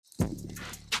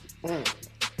Mm.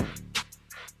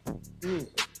 Mm.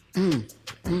 Mm.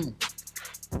 Mm.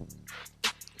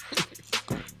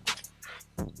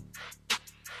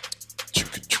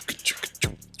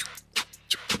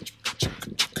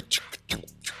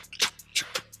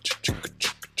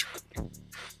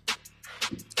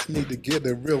 I need to get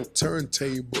a real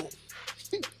turntable.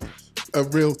 A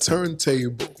real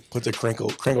turntable. Put the crinkle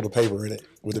the paper in it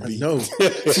with a I beat. know.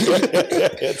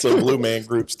 It's a Blue Man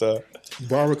Group stuff.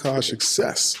 Barbercar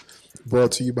Success,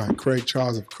 brought to you by Craig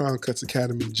Charles of Crown Cuts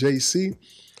Academy JC,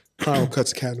 Crown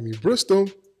Cuts Academy Bristol.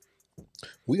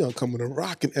 We gonna come with a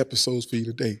rocking episodes for you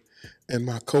today. And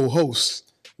my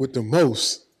co-host with the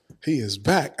most, he is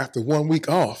back after 1 week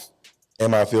off.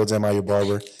 Am I Fields, am I your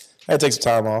barber? I had to take some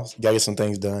time off. Gotta get some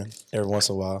things done every once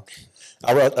in a while.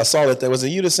 I saw that there was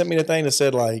you that sent me the thing that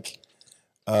said like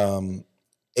 80%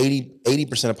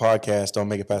 of podcasts don't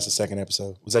make it past the second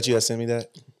episode. Was that you that sent me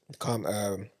that?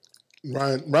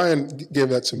 Ryan gave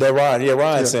that to me. That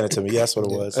Ryan sent it to me. Yeah, that's what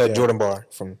it was. Jordan Barr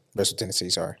from Bristol, Tennessee.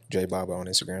 Sorry, J Baba on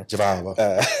Instagram.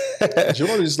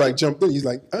 Jordan just like jumped in. He's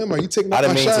like, "Emma, you taking I my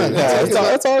didn't mean shine?" to.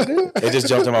 That's all good. It just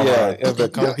jumped in my mind.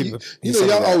 You know,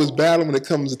 y'all always battle when it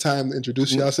comes to time to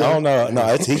introduce yourself. I don't know.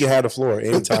 No, he can have the floor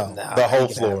anytime. The whole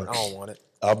floor. I don't want it.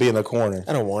 I'll be in the corner.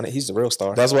 I don't want it. He's the real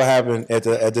star. That's what happened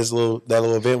at this little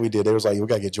event we did. They was like, we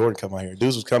gotta get Jordan come out here.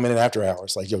 Dudes was coming in after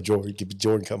hours. Like, yo, Jordan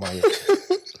come out here.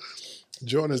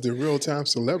 Jordan is the real time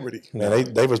celebrity.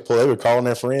 Man, they were calling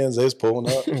their friends. They was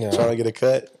pulling up, trying to get a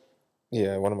cut.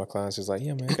 Yeah, one of my clients was like,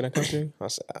 "Yeah, man, can I come through?" I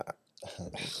said,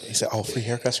 He said, "Oh, free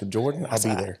haircuts for Jordan? I'll be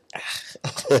there."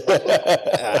 But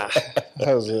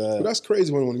that's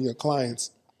crazy when your clients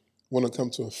want to come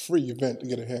to a free event to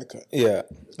get a haircut. Yeah,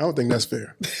 I don't think that's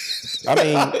fair. I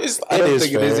mean, I don't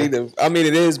think it is either. I mean,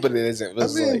 it is, but it isn't. I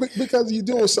mean, because you're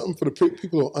doing something for the people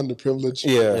who are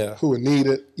underprivileged, who would need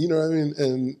it. You know what I mean?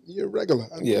 And you're regular.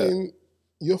 I mean,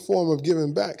 your form of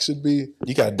giving back should be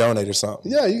you got to donate or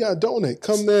something. Yeah, you got to donate.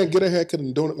 Come there, get a haircut,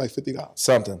 and donate like $50.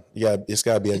 Something. Yeah, it's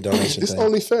got to be a donation. It's thing.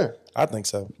 only fair. I think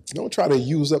so. Don't try to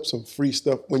use up some free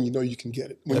stuff when you know you can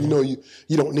get it. When you know you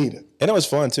don't need it. And it was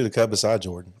fun too to cut beside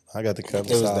Jordan. I got to cut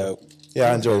beside. It was dope.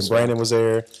 Yeah, I enjoyed it. Brandon was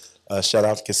there. Shout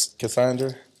out to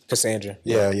Cassandra.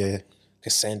 Yeah.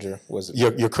 Cassandra was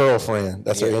your curl friend.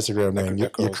 That's her Instagram name.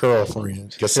 Your curl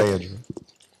friend, Cassandra.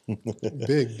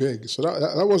 Big. So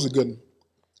that was a good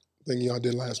thing y'all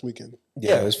did last weekend.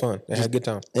 Yeah, it was fun. I had a good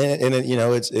time. And you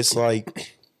know, it's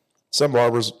like some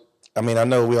barbers. I mean, I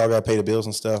know we all got to pay the bills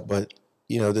and stuff, but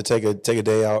you know, to take a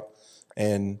day out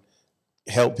and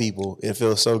help people, it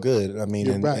feels so good. I mean,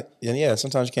 and yeah,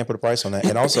 sometimes you can't put a price on that.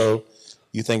 And also,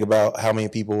 you think about how many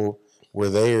people were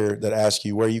there that ask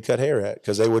you where you cut hair at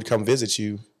because they would come visit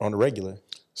you on the regular.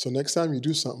 So next time you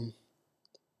do something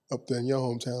up there in your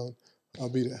hometown, I'll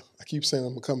be there. I keep saying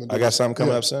I'm coming. I got something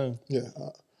coming up soon. Yeah.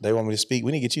 They want me to speak.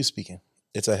 We need to get you speaking.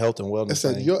 It's a health and wellness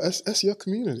thing. That's your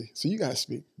community, so you got to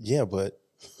speak. Yeah, but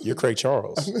you're Craig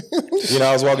Charles. You know,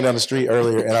 I was walking down the street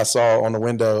earlier and I saw on the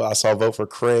window, vote for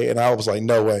Craig. And I was like,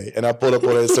 no way. And I pulled up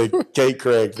on it and said, Kate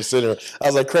Craig for senator. I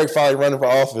was like, Craig finally running for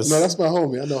office. No, that's my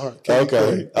homie. I know her. Kate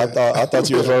Craig. I thought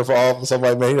you was running for office.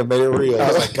 Somebody made it real. I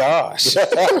was like, gosh.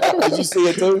 Did you see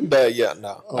it too? I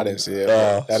didn't see it.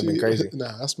 That'd have been crazy.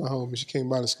 Nah, that's my homie. She came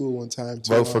by the school one time.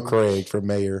 Vote for Craig for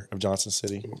mayor of Johnson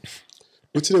City.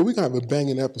 But today we're going to have a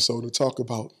banging episode to talk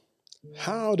about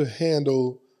how to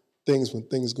handle things when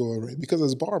things go awry. Because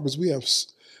as barbers, we have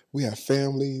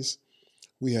families,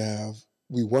 we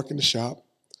work in the shop,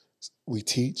 we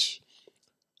teach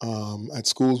at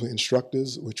schools, we're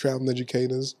instructors, we're traveling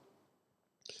educators,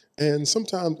 and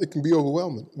sometimes it can be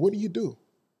overwhelming. What do you do?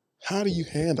 How do you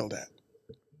handle that?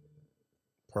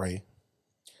 Pray.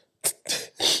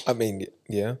 I mean,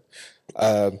 yeah,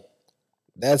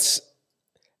 that's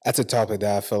a topic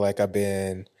that I feel like I've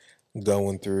been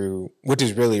going through, which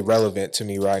is really relevant to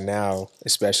me right now,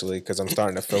 especially because I'm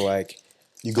starting to feel like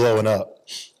you glowing up.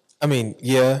 I mean,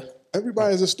 yeah.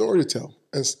 Everybody has a story to tell,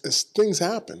 as things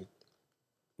happen.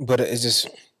 But it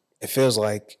feels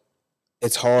like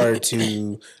it's hard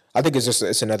to. I think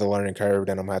it's another learning curve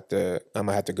that I'm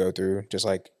gonna have to go through, just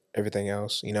like everything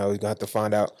else. You know, you're gonna have to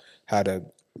find out how to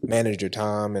manage your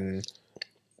time and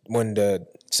when to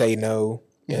say no.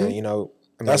 Mm-hmm. And, you know.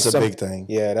 I mean, that's a big thing.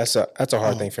 Yeah, that's a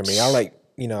hard thing for me. I like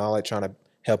trying to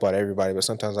help out everybody, but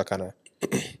sometimes I kind of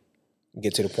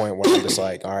get to the point where I'm just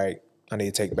like, all right, I need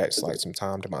to take back like some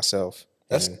time to myself.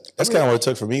 That's kind of what it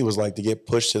took for me, was like to get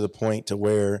pushed to the point to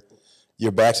where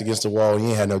your back's against the wall and you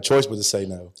ain't had no choice but to say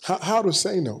no. How to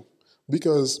say no?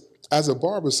 Because as a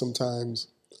barber, sometimes,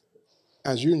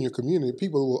 as you're in your community,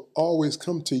 people will always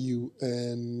come to you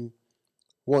and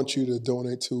want you to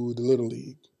donate to the Little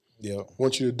League. Yeah.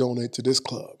 Want you to donate to this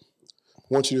club.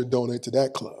 Want you to donate to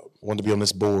that club. Want to be on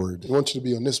this board. Want you to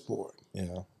be on this board.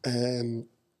 Yeah. And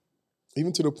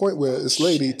even to the point where this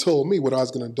lady told me what I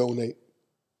was going to donate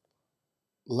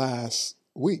last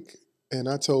week. And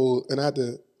I had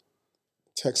to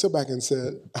text her back and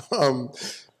said, I'm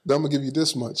going to give you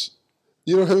this much.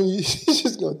 You know what I mean? She's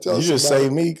just going to tell you just say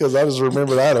me because I just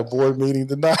remembered I had a board meeting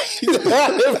tonight.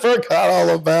 I forgot all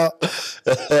about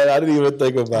it. I didn't even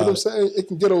think about it. You know what I'm saying? It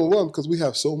can get overwhelmed because we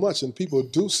have so much and people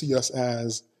do see us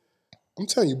as, I'm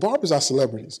telling you, barbers are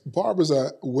celebrities. Barbers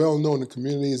are well known in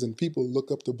communities and people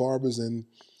look up to barbers and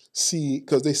see,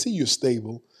 because they see you're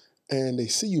stable and they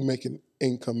see you making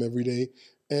income every day.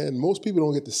 And most people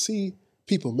don't get to see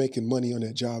people making money on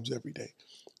their jobs every day.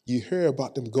 You hear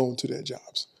about them going to their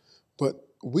jobs. But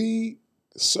we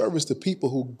service the people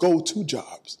who go to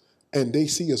jobs and they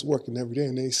see us working every day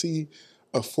and they see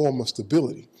a form of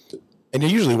stability. And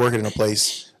you're usually working in a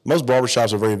place, most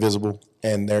barbershops are very visible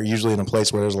and they're usually in a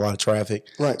place where there's a lot of traffic.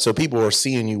 Right. So people are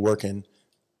seeing you working,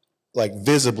 like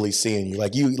visibly seeing you.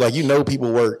 Like you know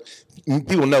people work.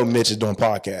 People know Mitch is doing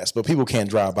podcasts, but people can't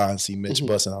drive by and see Mitch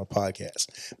busting out a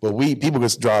podcast. But people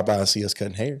just drive by and see us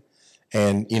cutting hair.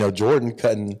 And, Jordan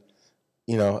cutting,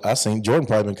 I seen Jordan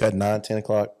probably been cutting 9, 10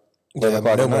 o'clock. Yeah,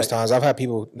 numerous times. I've had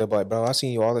people that be like, bro, I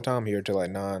seen you all the time here till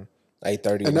like 9,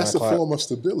 8:30. And that's a form of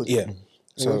stability. Yeah.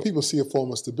 And when people see a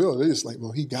form of stability, they're just like,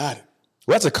 well, he got it.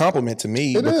 Well, that's a compliment to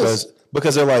me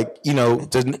because they're like,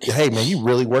 hey, man, you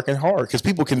really working hard because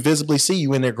people can visibly see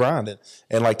you in there grinding.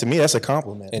 And like, to me, that's a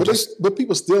compliment. But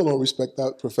people still don't respect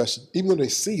that profession, even though they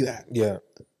see that. Yeah.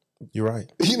 You're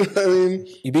right. You know what I mean?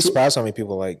 You'd be surprised how many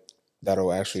people like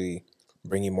that'll actually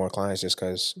bring you more clients just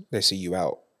because they see you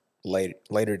out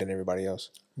later than everybody else.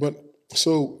 But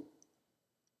so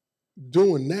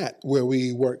doing that where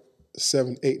we work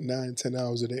 7, 8, 9, 10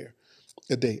 hours a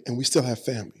day, and we still have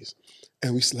families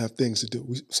and we still have things to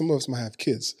do. Some of us might have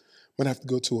kids, might have to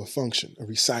go to a function, a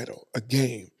recital, a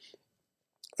game,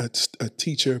 a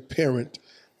teacher-parent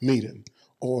meeting,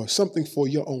 or something for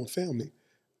your own family.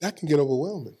 That can get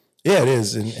overwhelming. Yeah, it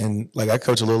is. And like I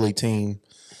coach a little league team.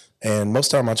 And most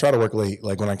of the time I try to work late.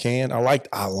 Like when I can, I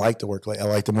like to work late. I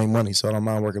like to make money, so I don't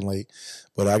mind working late.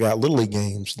 But I got little league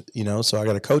games, so I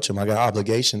got to coach them. I got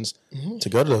obligations to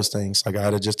go to those things. Like I had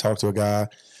to just talk to a guy,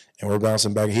 and we're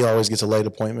bouncing back. He always gets a late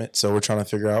appointment, so we're trying to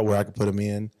figure out where I can put him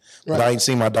in. Right. But I ain't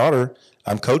seen my daughter.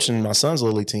 I'm coaching my son's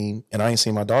little league team, and I ain't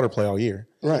seen my daughter play all year.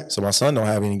 Right. So my son don't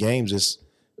have any games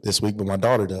this week, but my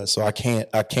daughter does. So I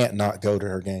can't not go to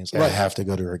her games. Right. I have to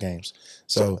go to her games.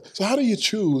 So how do you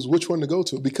choose which one to go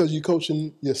to? Because you're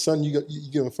coaching your son, you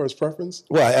give him first preference?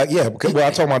 Well,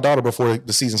 I told my daughter before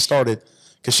the season started,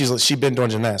 because she'd been doing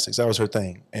gymnastics. That was her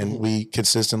thing. And we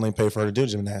consistently pay for her to do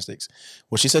gymnastics.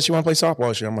 Well, she said she want to play softball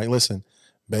this year. I'm like, listen,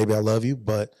 baby, I love you,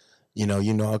 but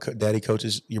Daddy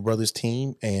coaches your brother's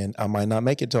team, and I might not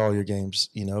make it to all your games,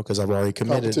 because I've already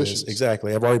committed to this.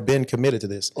 Exactly. I've already been committed to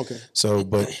this. Okay. So,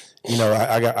 but,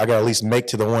 I got to at least make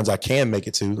to the ones I can make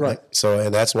it to. Right. So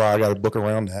that's why I got to book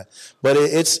around that. But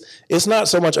it's not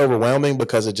so much overwhelming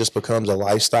because it just becomes a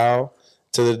lifestyle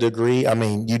to the degree. I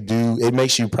mean, it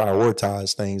makes you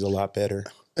prioritize things a lot better.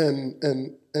 And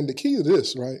the key to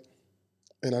this, right?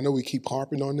 And I know we keep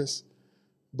harping on this,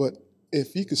 but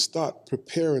if you could start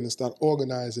preparing and start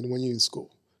organizing when you're in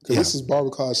school, because this is Barber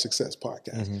College Success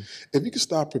Podcast. Mm-hmm. If you could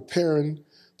start preparing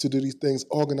to do these things,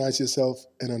 organize yourself,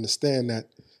 and understand that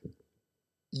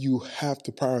you have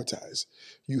to prioritize.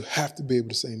 You have to be able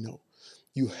to say no.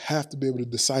 You have to be able to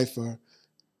decipher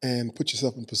and put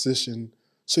yourself in position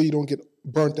so you don't get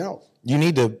burnt out. You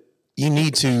need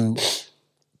to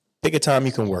pick a time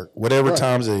you can work, whatever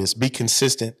times it is. Be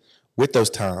consistent with those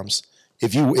times.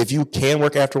 If you can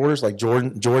work after orders, like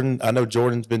Jordan, I know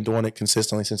Jordan's been doing it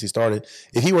consistently since he started.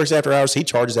 If he works after hours, he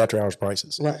charges after hours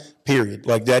prices. Right. Period.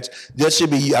 Like that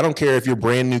should be. I don't care if you're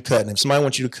brand new cutting. If somebody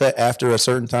wants you to cut after a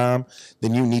certain time,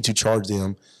 then you need to charge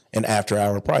them an after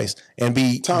hour price and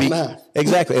be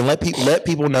exactly. And let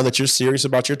people know that you're serious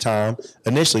about your time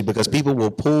initially, because people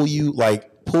will pull you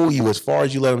as far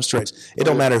as you let them stretch. It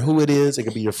don't matter who it is. It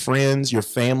could be your friends, your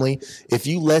family. If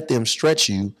you let them stretch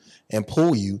you and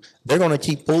pull you, they're going to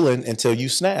keep pulling until you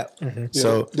snap. Mm-hmm.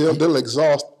 So they'll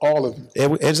exhaust all of you.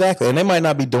 Exactly. And they might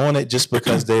not be doing it just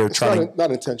because they're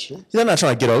not intentional. They're not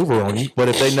trying to get over on you. But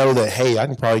if they know that, hey, I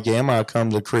can probably come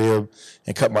to the crib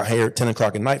and cut my hair at 10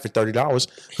 o'clock at night for $30,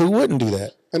 who wouldn't do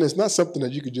that? And it's not something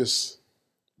that you could just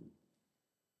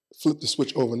flip the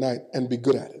switch overnight and be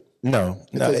good at it. No.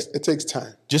 It takes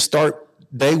time. Just start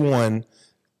day one,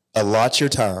 allot your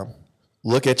time.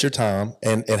 Look at your time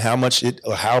and how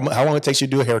long it takes you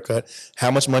to do a haircut, how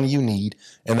much money you need,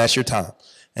 and that's your time.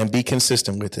 and be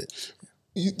consistent with it.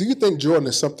 Do you think, Jordan,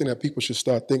 is something that people should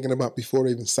start thinking about before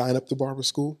they even sign up to barber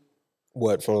school?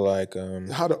 What for, like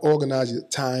how to organize your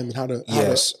time and how to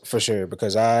for sure.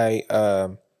 Because I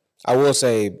will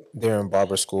say during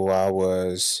barber school I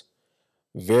was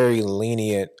very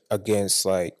lenient against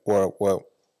like or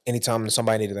anytime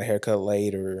somebody needed a haircut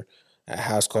late or a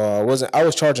house call. I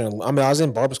was charging. I mean, I was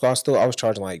in barber school. I was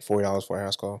charging like $40 for a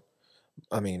house call.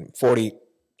 I mean, 40.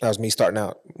 That was me starting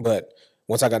out. But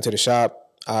once I got into the shop,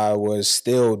 I was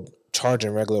still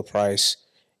charging regular price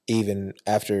even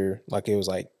after like it was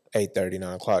like 8:30,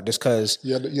 9 o'clock, just because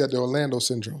you had the Orlando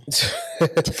syndrome.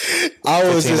 I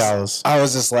was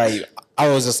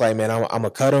just like, man, I'm gonna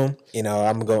cut him. You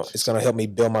know, it's gonna help me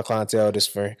build my clientele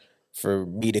just for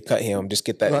me to cut him, just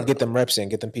get them reps in,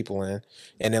 get them people in,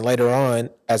 and then later on,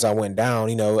 as I went down,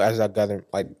 you know, as I got them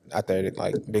like out there,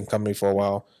 like been company for a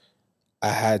while, I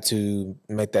had to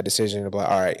make that decision of like,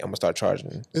 all right, I'm gonna start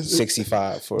charging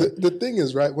 $65 for it. The thing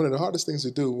is, right, one of the hardest things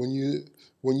to do when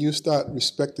you start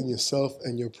respecting yourself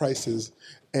and your prices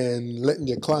and letting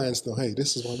your clients know, hey,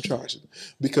 this is what I'm charging,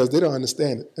 because they don't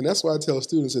understand it. And that's why I tell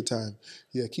students at times,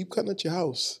 yeah, keep cutting at your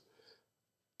house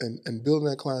and building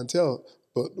that clientele.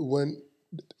 But when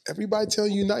everybody tell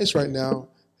you nice right now,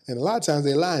 and a lot of times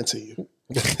they're lying to you.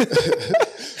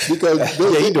 Because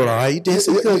you doing all right. You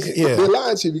dancing. Yeah. They're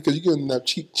lying to you because you're getting that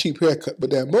cheap haircut.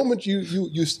 But that moment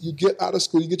you get out of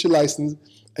school, you get your license,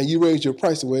 and you raise your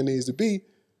price to where it needs to be,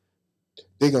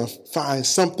 they're gonna find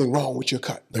something wrong with your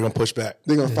cut. They're gonna push back.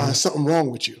 They're gonna find something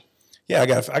wrong with you. Yeah, I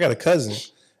got a cousin,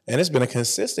 and it's been a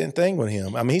consistent thing with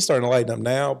him. I mean, he's starting to lighten up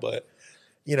now, but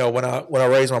you know, when I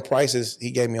raised my prices,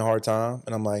 he gave me a hard time,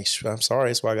 and I'm like, I'm sorry,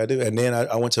 that's what I got to do. And then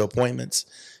I went to appointments.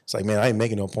 It's like, man, I ain't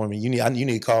making no appointment. You need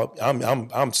to call.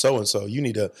 I'm so and so. You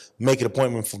need to make an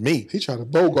appointment for me. He tried to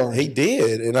bogart. He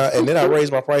did, and then I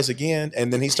raised my price again,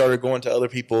 and then he started going to other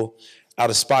people out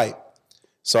of spite.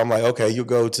 So I'm like, okay, you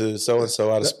go to so and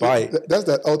so out of spite. That's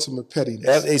that ultimate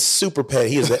pettiness. It's super petty.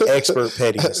 He is an expert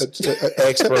pettiness.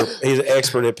 He's an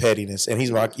expert at pettiness, and he's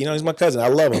my cousin. I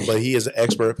love him, but he is an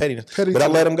expert at pettiness. But I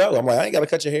let him go. I'm like, I ain't got to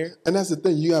cut your hair. And that's the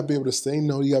thing. You got to be able to say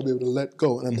no. You got to be able to let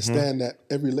go and understand that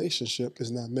every relationship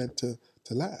is not meant to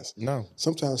last. No.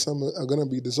 Sometimes some are going to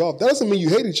be dissolved. That doesn't mean you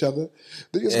hate each other.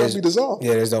 They're just going to be dissolved.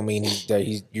 Yeah, that don't mean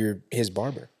you're his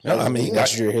barber. No, I mean,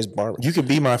 you're his barber. You can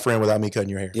be my friend without me cutting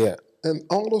your hair. Yeah. And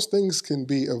all those things can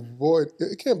be avoided.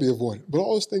 It can't be avoided. But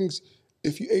all those things,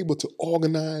 if you're able to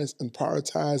organize and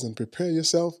prioritize and prepare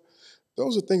yourself,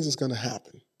 those are things that's going to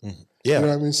happen. Mm-hmm. Yeah. You know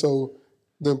what I mean? So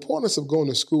the importance of going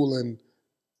to school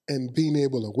and being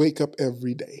able to wake up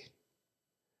every day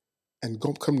and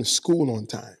come to school on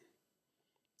time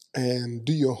and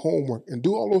do your homework and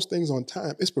do all those things on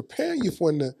time, it's preparing you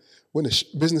for when the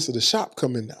business of the shop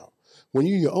come in now. When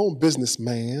you're your own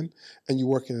businessman and you're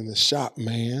working in the shop,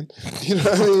 man, you know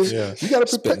what I mean? Yeah. You got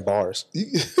to prepare. Spitting bars.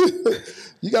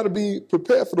 You got to be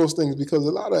prepared for those things because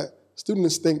a lot of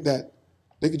students think that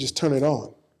they could just turn it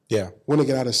on. Yeah. When they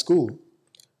get out of school.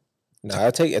 No,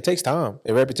 it takes time.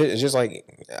 It's just like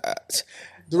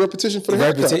the repetition for the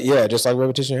haircut. Yeah, just like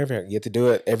repetition for everything. You have to do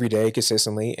it every day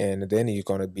consistently, and then you're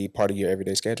going to be part of your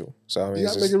everyday schedule. So I mean, you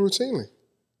got to make it routinely.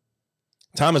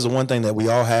 Time is the one thing that we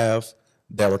all have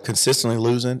that we're consistently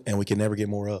losing and we can never get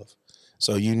more of.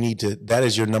 So you need to, that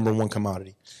is your number one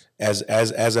commodity. As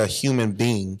a human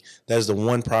being, that is the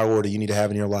one priority you need to have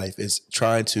in your life is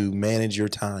trying to manage your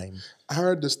time. I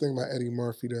heard this thing by Eddie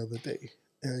Murphy the other day.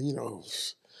 And, you know,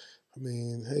 I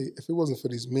mean, hey, if it wasn't for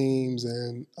these memes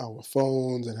and our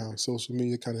phones and how social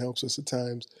media kind of helps us at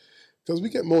times, because we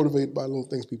get motivated by little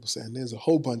things people say, and there's a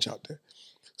whole bunch out there.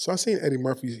 So I seen Eddie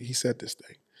Murphy, he said this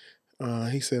thing.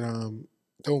 He said,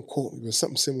 don't quote me, but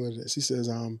something similar to this. He says,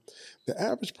 the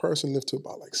average person lives to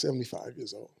about like 75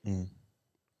 years old.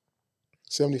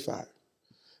 75.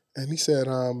 And he said,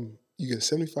 you get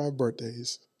 75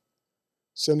 birthdays,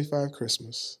 75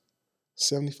 Christmas,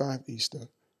 75 Easter,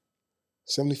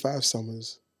 75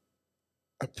 summers.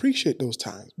 Appreciate those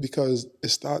times because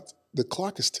the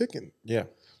clock is ticking. Yeah.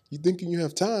 You're thinking you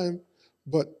have time,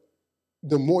 but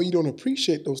the more you don't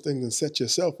appreciate those things and set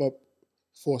yourself up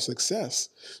for success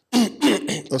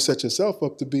or set yourself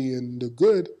up to be in the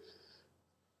good,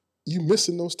 you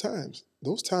missing those times.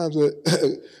 Those times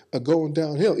are going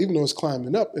downhill, even though it's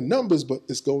climbing up in numbers, but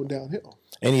it's going downhill.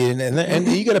 And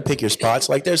you got to pick your spots.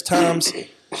 Like there's times, you know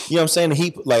what I'm saying? The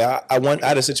heat, like I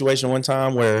had a situation one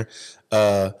time where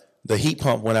the heat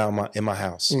pump went out in my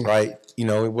house, right? You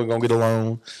know, we're going to get a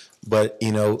loan. But,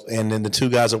 you know, and then the two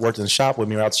guys that worked in the shop with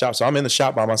me were out the shop. So I'm in the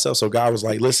shop by myself. So God was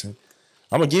like, listen,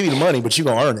 I'm going to give you the money, but you're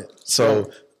going to earn it.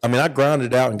 So, I mean, I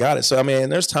grounded it out and got it. So, I mean,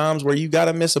 there's times where you got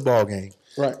to miss a ball game.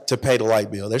 Right. to pay the light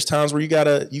bill. There's times where you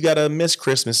gotta miss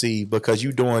Christmas Eve because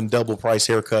you're doing double price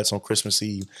haircuts on Christmas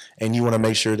Eve, and you want to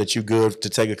make sure that you're good to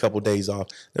take a couple of days off.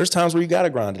 There's times where you gotta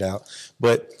grind it out,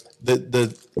 but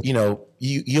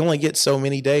you only get so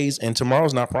many days, and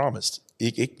tomorrow's not promised.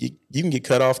 You can get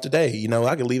cut off today.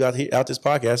 I could leave out this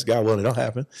podcast, God willing, it don't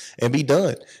happen, and be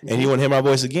done. And you won't hear my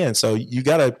voice again. So you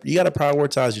gotta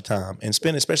prioritize your time and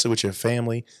spend, especially with your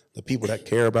family, the people that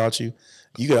care about you.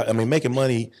 Making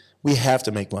money. We have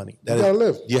to make money. We gotta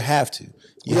live. You have to.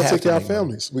 We gotta take care of our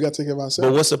families. We gotta take care of ourselves.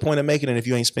 But what's the point of making it if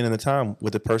you ain't spending the time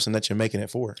with the person that you're making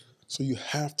it for? So you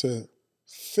have to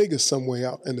figure some way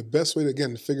out, and the best way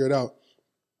to figure it out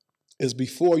is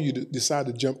before you decide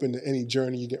to jump into any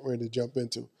journey you get ready to jump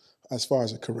into as far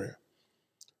as a career.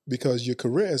 Because your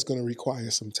career is going to require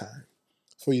some time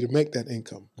for you to make that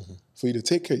income, for you to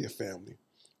take care of your family,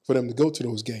 for them to go to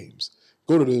those games,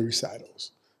 go to the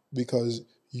recitals, because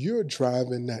you're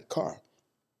driving that car.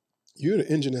 You're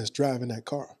the engine that's driving that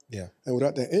car. Yeah. And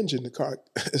without that engine, the car,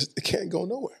 it can't go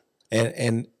nowhere.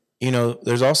 And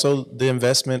there's also the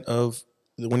investment of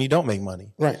when you don't make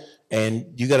money. Right.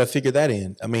 And you got to figure that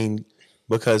in.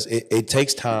 Because it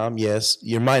takes time. Yes,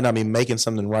 you might not be making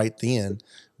something right then,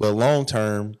 but long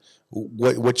term,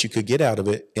 what you could get out of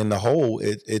it in the whole,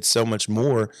 it's so much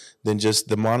more than just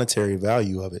the monetary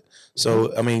value of it.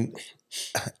 So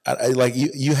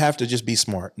you have to just be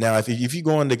smart. Now, if you're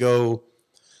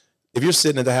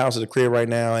sitting at the house at the crib right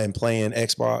now and playing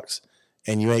Xbox,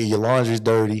 and your laundry's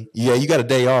dirty. Yeah, you got a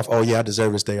day off. Oh yeah, I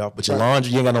deserve this day off. But your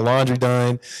laundry, you ain't got no laundry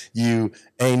done. You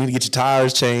ain't need to get your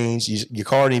tires changed. Your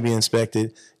car need to be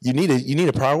inspected. You need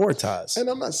to prioritize. And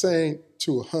I'm not saying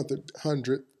to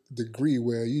 100 degree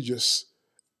where you just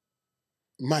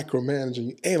micromanage and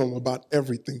you anal about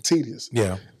everything tedious.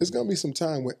 Yeah. There's gonna be some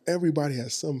time where everybody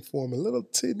has some form, a little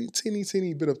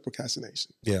teeny bit of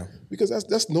procrastination. Yeah. Because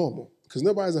that's normal. Because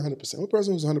nobody's 100%. One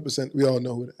person who's 100%, we all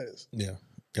know who that is. Yeah.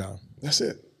 God. That's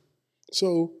it.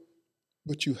 So,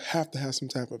 but you have to have some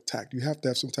type of tact. You have to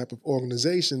have some type of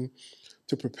organization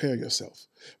to prepare yourself,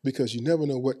 because you never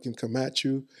know what can come at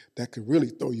you that could really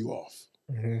throw you off.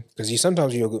 Because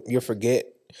sometimes you'll forget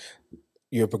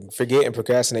and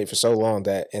procrastinate for so long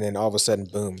and then all of a sudden,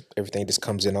 boom, everything just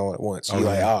comes in all at once. You're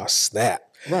like, oh snap!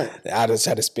 Right. I just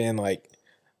had to spend like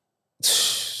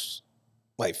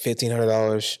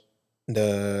 $1,500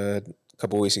 a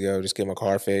couple weeks ago, just get my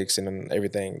car fixed and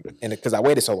everything. And because I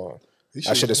waited so long,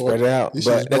 I should have spread it out.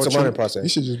 But that's a learning process. You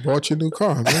should just bought your new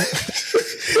car, man.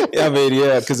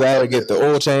 Because I had to get the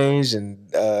oil change and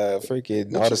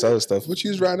freaking all this other stuff. What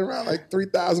you was riding around like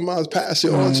 3,000 miles past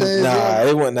your oil change? Nah,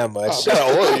 it wasn't that much. What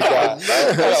oil you got?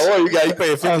 What oil you got? You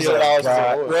paying $50 for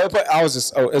oil. Well, I was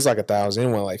just, it's like 1,000. It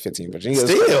wasn't like 15, but still.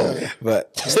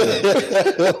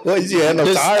 You had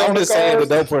no tire on the just saying that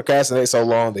don't procrastinate so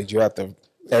long that you have to.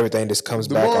 Everything just comes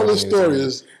back. The moral of the story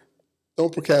is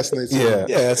don't procrastinate. Yeah,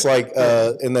 it's like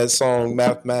in that song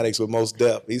Mathematics with Mos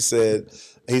Def. He's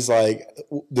like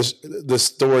the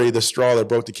story, the straw that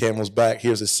broke the camel's back.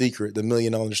 Here's a secret: the $1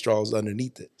 million straws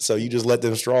underneath it. So you just let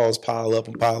them straws pile up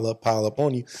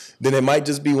on you. Then it might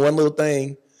just be one little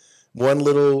thing, one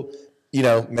little.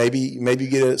 Maybe you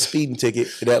get a speeding ticket,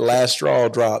 that last straw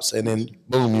drops, and then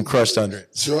boom, you crushed under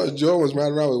it. Joe was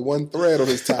riding around with one thread on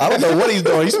his tie. I don't know what he's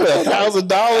doing. He spent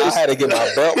 $1,000. I had to get my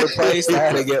belt replaced. I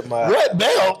had to get my what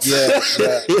belt? Yeah,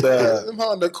 them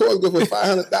Honda Accords go for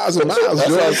 500,000 miles. That's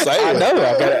what I'm saying.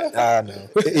 I know.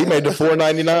 He made the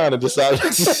 $499 and decided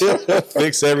to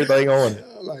fix everything on it.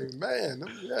 Like, man,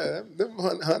 them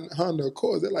Honda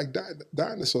Accords, they're like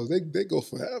dinosaurs. They go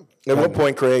forever. At what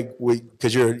point, Craig,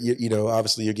 because you're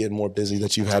obviously you're getting more busy,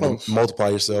 that you've had to multiply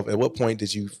yourself. At what point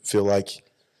did you feel like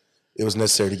it was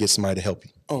necessary to get somebody to help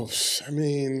you?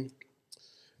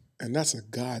 And that's a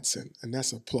godsend, and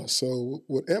that's a plus. So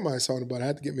what Emma is talking about, I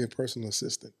had to get me a personal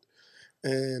assistant.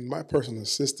 And my personal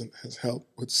assistant has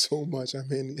helped with so much.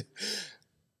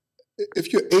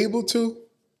 If you're able to,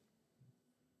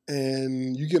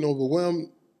 and you get overwhelmed,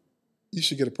 you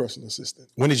should get a personal assistant.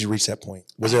 When did you reach that point?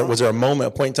 Was there a moment,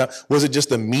 a point in time? Was it just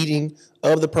a meeting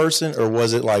of the person, or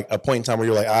was it like a point in time where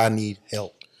you're like, I need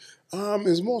help?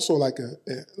 It's more so like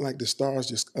the stars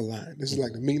just aligned. This is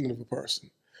like the meeting of a person.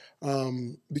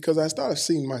 Because I started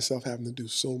seeing myself having to do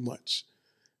so much.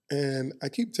 And I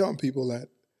keep telling people that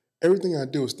everything I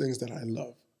do is things that I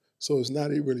love. So it's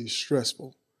not really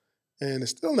stressful. And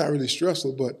it's still not really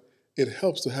stressful, but it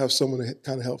helps to have someone to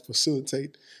kind of help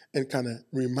facilitate and kind of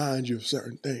remind you of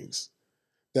certain things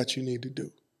that you need to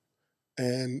do.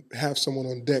 And have someone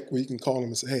on deck where you can call them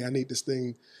and say, hey, I need this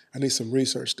thing, I need some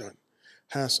research done.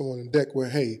 Have someone on deck where,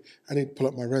 hey, I need to pull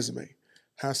up my resume.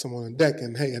 Have someone on deck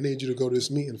and, hey, I need you to go to this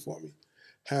meeting for me.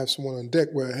 have someone on deck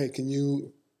where, hey, can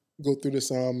you go through this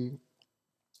Zoom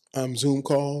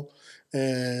call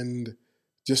and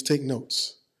just take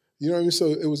notes? You know what I mean? So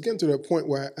it was getting to that point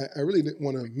where I really didn't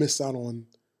want to miss out on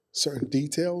certain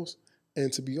details.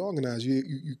 And to be organized,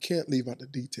 you can't leave out the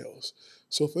details.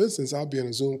 So for instance, I'll be on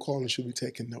a Zoom call and she'll be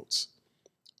taking notes.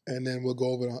 And then we'll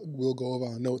go over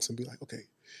our notes and be like, okay,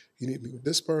 you need to meet with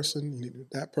this person, you need to meet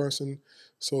with that person.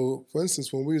 So for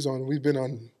instance, when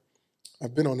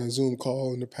I've been on a Zoom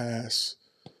call in the past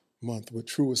month with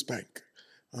Truist Bank,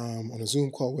 on a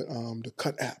Zoom call with the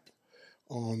Cut app,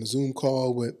 on a Zoom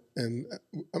call with, and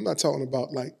I'm not talking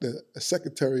about like the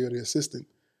secretary or the assistant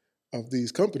of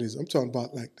these companies. I'm talking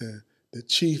about like the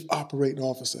chief operating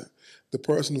officer, the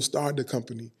person who started the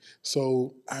company.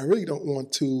 So I really don't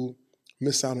want to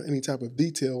miss out on any type of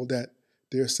detail that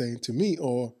they're saying to me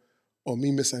or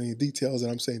me miss any details that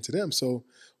I'm saying to them. So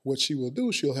what she will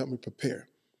do, she'll help me prepare.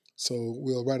 So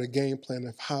we'll write a game plan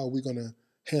of how we're going to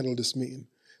handle this meeting.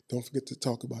 Don't forget to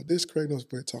talk about this, Craig. Don't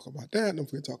forget to talk about that. Don't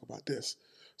forget to talk about this.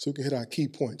 So we can hit our key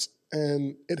points.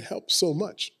 And it helps so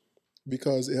much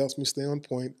because it helps me stay on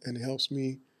point and it helps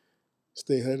me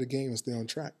stay ahead of the game and stay on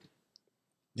track.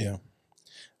 Yeah.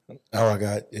 All I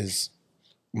got is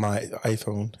my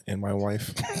iPhone and my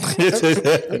wife.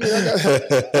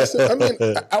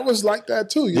 I was like that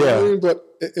too, you know what I mean? But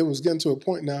it was getting to a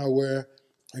point now where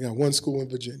I got one school in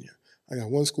Virginia. I got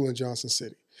one school in Johnson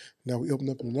City. Now we opened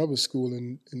up another school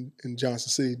in Johnson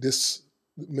City this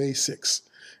May 6th.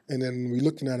 And then we're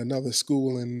looking at another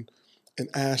school in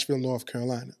Asheville, North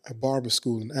Carolina, a barber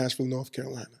school in Asheville, North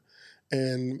Carolina.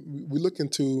 And we're looking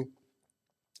to,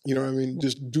 you know what I mean,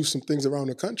 just do some things around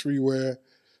the country where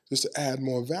just to add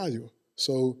more value.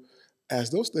 So as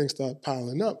those things start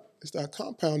piling up, they start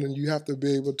compounding, you have to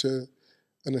be able to,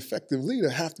 an effective leader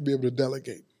have to be able to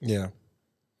delegate. Yeah.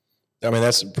 I mean,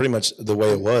 that's pretty much the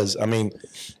way it was. I mean,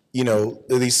 you know,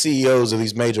 these CEOs of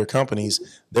these major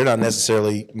companies, they're not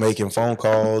necessarily making phone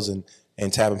calls and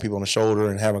tapping people on the shoulder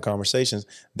and having conversations.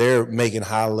 They're making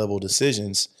high-level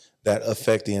decisions that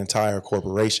affect the entire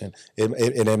corporation.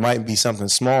 It might be something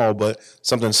small, but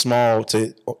something small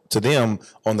to them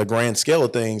on the grand scale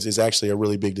of things is actually a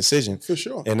really big decision. For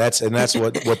sure. And that's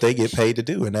what they get paid to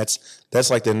do. And that's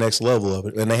like the next level of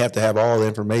it. And they have to have all the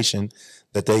information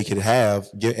that they could have,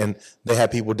 and they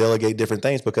have people delegate different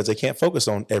things because they can't focus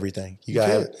on everything. You got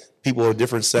to have people in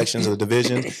different sections of the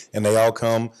division, and they all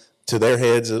come to their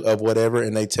heads of whatever,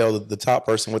 and they tell the top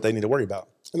person what they need to worry about.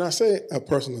 And I say a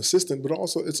personal assistant, but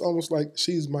also it's almost like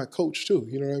she's my coach too.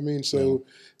 You know what I mean? So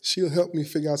she'll help me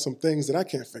figure out some things that I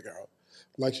can't figure out.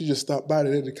 Like she just stopped by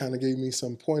today to kind of gave me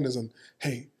some pointers on,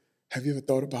 hey, have you ever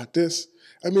thought about this?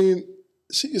 I mean,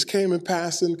 she just came in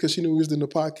passing because she knew we was doing the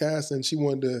podcast, and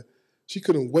she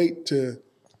couldn't wait to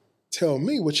tell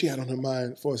me what she had on her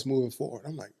mind for us moving forward.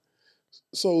 I'm like,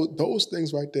 so those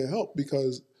things right there help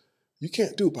because you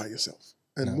can't do it by yourself.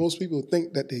 And most people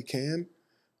think that they can.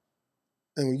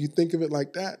 And when you think of it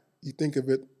like that,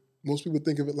 most people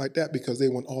think of it like that because they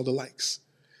want all the likes.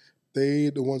 They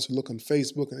the ones who look on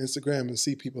Facebook and Instagram and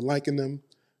see people liking them,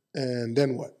 and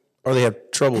then what? Or they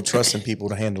have trouble trusting people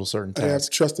to handle certain tasks. They have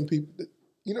trusting people.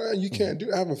 You know, you can't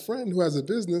do. I have a friend who has a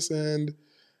business, and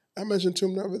I mentioned to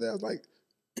him the other day, I was like,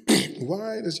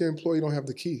 why does your employee don't have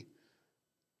the key?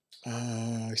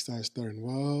 I started stuttering.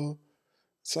 Well,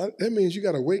 so that means you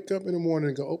got to wake up in the morning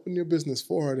and go open your business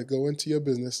for her to go into your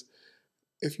business.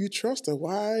 If you trust her,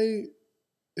 why?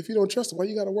 If you don't trust her, why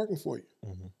you got her working for you?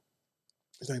 Mm-hmm.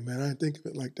 It's like, man, I didn't think of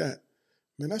it like that.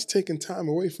 Man, that's taking time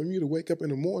away from you to wake up in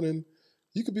the morning.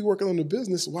 You could be working on the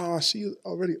business while she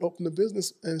already opened the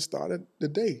business and started the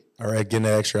day. All right, getting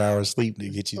that extra hour of sleep to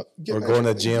get you, or going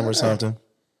to the gym or something.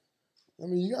 I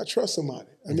mean, you got to trust somebody.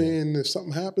 I mean, if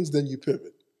something happens, then you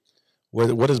pivot.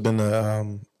 What has been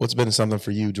what's been something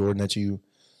for you, Jordan, that you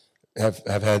have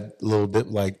had a little bit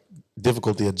like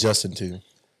difficulty adjusting to,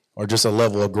 or just a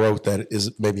level of growth that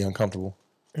is maybe uncomfortable?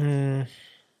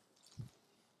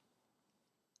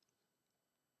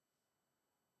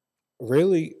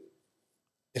 Really,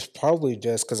 it's probably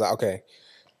just because,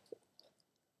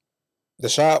 the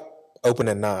shop open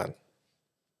at 9.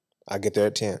 I get there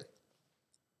at 10.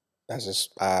 That's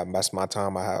just that's my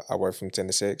time. I work from 10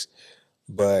 to 6.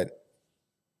 But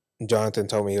Jonathan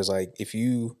told me, he was like, if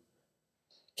you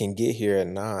can get here at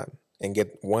 9 and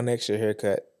get one extra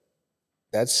haircut,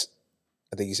 that's,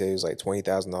 I think he said it was like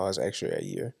 $20,000 extra a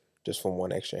year just from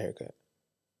one extra haircut.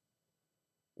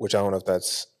 Which I don't know if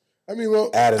that's. I mean, well,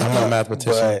 I'm not a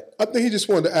mathematician. I think he just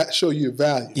wanted to show you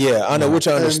value. Yeah, I know, which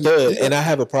I understood. And I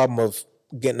have a problem of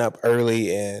getting up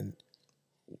early and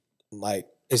like,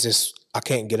 it's just, I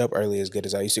can't get up early as good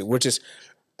as I used to, which is,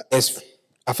 it's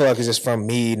I feel like it's just from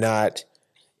me not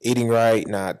eating right,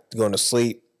 not going to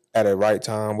sleep at a right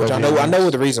time, which I know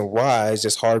the reason why. It's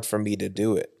just hard for me to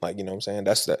do it. Like, you know what I'm saying?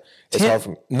 It's hard for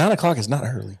me. 9 o'clock is not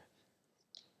early.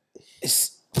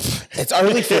 It's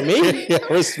early for me.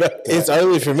 It's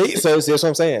early for me. So that's what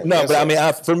I'm saying. No, but I mean,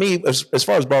 for me, as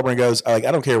far as barbering goes, I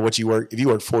don't care what you work. If you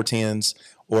work 4 10s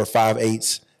or 5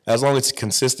 8s, as long as it's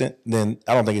consistent, then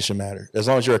I don't think it should matter. As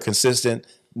long as you're a consistent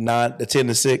 10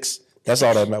 to 6, that's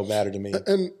all that matter to me.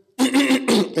 And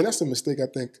and that's a mistake, I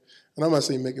think. And I'm not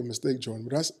saying make a mistake, Jordan,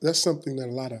 but that's something that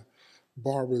a lot of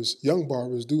barbers, young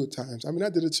barbers, do at times. I mean, I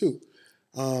did it too.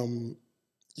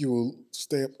 You will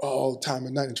stay up all the time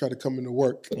at night and try to come into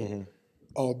work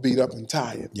all beat up and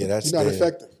tired. Yeah, that's you're not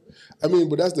effective. I mean,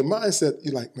 but that's the mindset.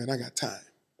 You're like, man, I got time.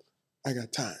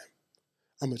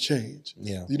 I'm gonna change.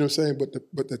 Yeah, you know what I'm saying.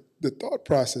 But the thought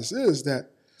process is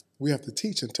that we have to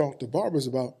teach and talk to barbers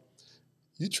about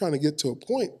you trying to get to a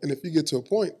point, and if you get to a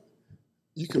point,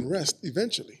 you can rest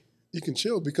eventually. You can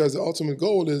chill because the ultimate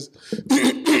goal is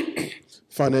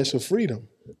financial freedom.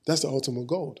 That's the ultimate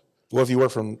goal. What if you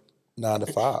work from 9 to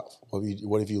 5?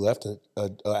 What if you left an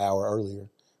hour earlier?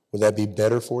 Would that be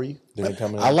better for you than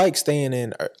coming in? I like staying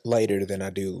in later than I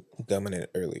do coming in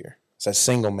earlier. It's a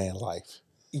single man life.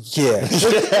 Yeah,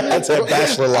 that's a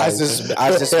bachelor life.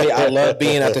 I love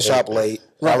being at the shop late.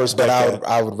 Right.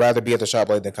 I would rather be at the shop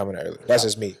late than coming early. That's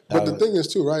just me. But the thing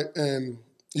is too, right? And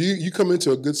you come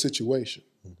into a good situation,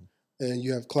 and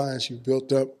you have clients you've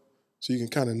built up, so you can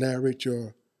kind of narrate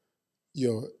your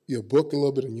book a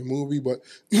little bit in your movie. But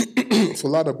for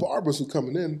a lot of barbers who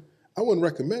coming in, I wouldn't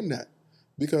recommend that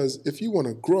because if you want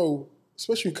to grow,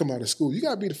 especially when you come out of school, you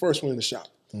got to be the first one in the shop,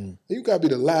 and you got to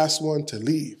be the last one to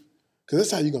leave. Because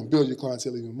that's how you're going to build your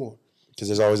clientele even more. Because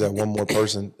there's always that one more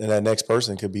person, and that next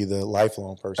person could be the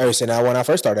lifelong person. All right, so now when I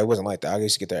first started, it wasn't like that. I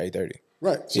used to get there at 8:30.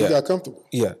 Right, so you got comfortable.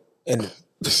 Yeah. And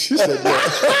she said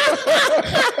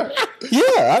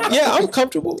yeah, I'm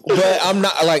comfortable. But I'm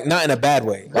not not in a bad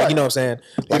way. Like, you know what I'm saying?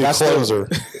 Like I closer.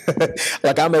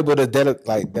 Like I'm able to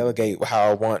delegate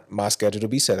how I want my schedule to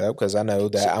be set up because I know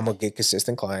that I'm going to get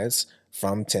consistent clients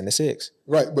from 10 to 6.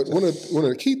 Right, but one of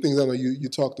the key things I know you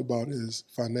talked about is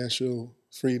financial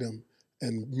freedom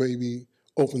and maybe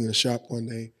opening a shop one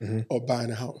day or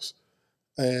buying a house.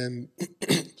 And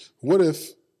what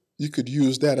if you could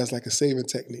use that as like a saving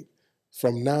technique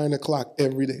from 9 o'clock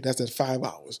every day? That's at 5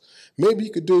 hours. Maybe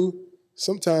you could do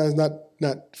sometimes not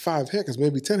 5 haircuts,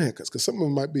 maybe 10 haircuts because some of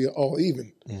them might be all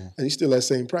even and you still at the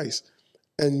same price.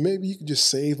 And maybe you could just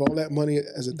save all that money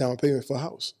as a down payment for a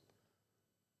house.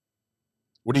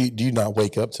 What do you not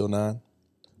wake up till 9?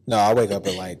 No, I wake up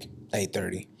at like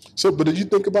 8:30. So, but did you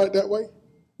think about it that way?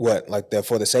 What, like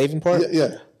for the saving part?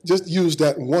 Yeah. Just use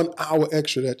that 1 hour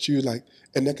extra that you like,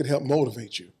 and that could help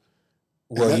motivate you.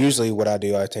 Well, usually what I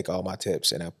do, I take all my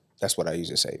tips, and that's what I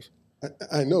usually save.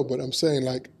 I know, but I'm saying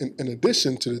like in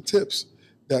addition to the tips,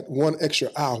 that 1 extra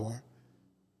hour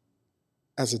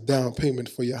as a down payment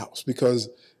for your house. Because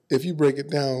if you break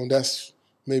it down, that's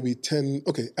maybe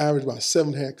average about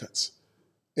 7 haircuts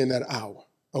in that hour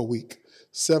a week.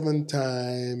 7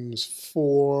 times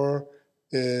 4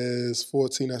 is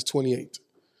 14. That's 28.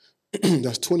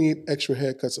 That's 28 extra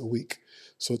haircuts a week.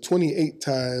 So 28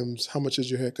 times, how much is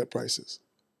your haircut prices?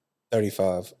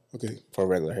 $35. Okay. For a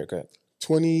regular haircut.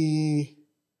 28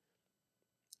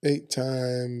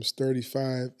 times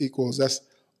 35 equals, that's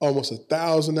almost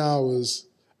 1,000 hours.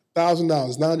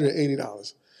 $1,000, $980.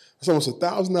 That's almost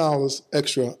 $1,000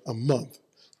 extra a month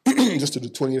just to do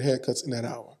 28 haircuts in that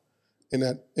hour, in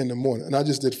the morning. And I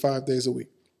just did 5 days a week.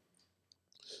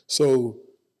 So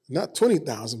not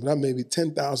 $20,000, but maybe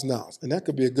 $10,000. And that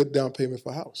could be a good down payment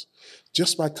for a house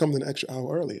just by coming an extra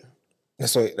hour earlier.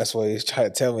 That's what he's trying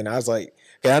to tell me. And I was like,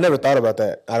 I never thought about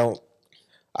that. I don't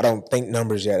think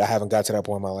numbers yet. I haven't got to that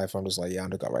point in my life. I'm just like, I'm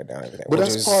just gonna write down everything. But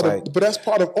that's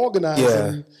part of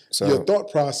organizing your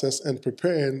thought process and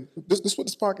preparing. This is what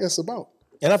this podcast is about.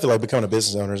 And I feel like becoming a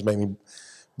business owner is making me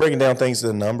breaking down things to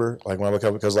the number. Like when I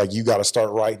become, because like you got to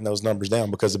start writing those numbers down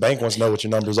because the bank wants to know what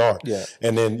your numbers are. Yeah.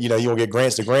 And then you won't get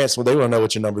grants to grants, well, they want to know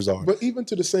what your numbers are. But even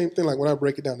to the same thing, like when I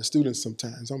break it down to students,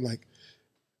 sometimes I'm like,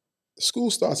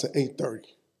 school starts at 8:30.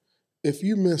 If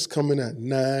you miss coming at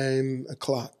 9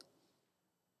 o'clock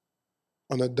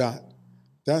on a dot,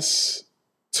 that's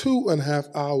 2.5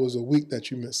 hours a week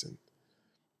that you're missing.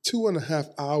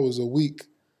 2.5 hours a week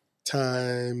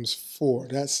times 4.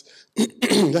 That's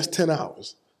 10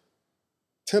 hours.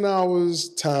 10 hours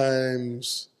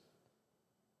times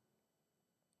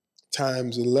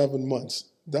 11 months.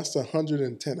 That's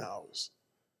 110 hours.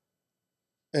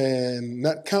 And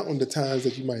not counting the times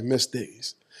that you might miss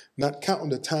days. Not counting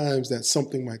the times that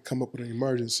something might come up with an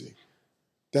emergency.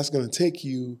 that's going to take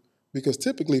you, because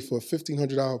typically for a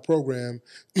 $1,500 program,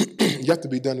 you have to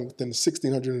be done within the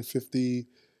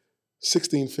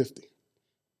 1650.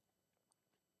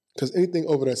 Because anything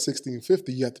over that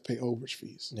 1650, you have to pay overage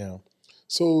fees. Yeah.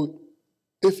 So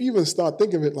if you even start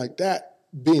thinking of it like that,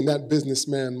 being that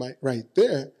businessman right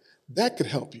there, that could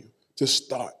help you to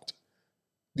start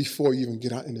before you even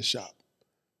get out in the shop.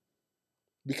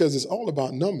 Because it's all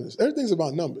about numbers. Everything's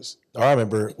about numbers. I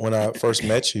remember when I first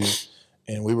met you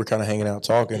and we were kind of hanging out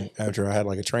talking after I had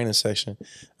like a training session.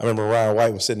 I remember Ryan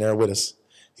White was sitting there with us.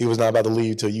 He was not about to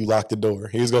leave till you locked the door.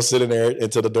 He was going to sit in there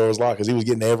until the door was locked because he was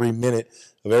getting every minute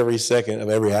of every second of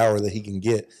every hour that he can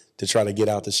get to try to get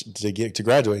out to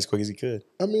graduate as quick as he could.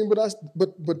 I mean,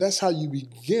 but that's how you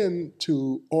begin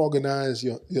to organize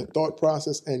your thought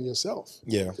process and yourself.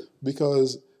 Yeah.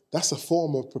 Because that's a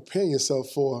form of preparing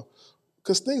yourself for,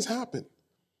 because things happen.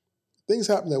 Things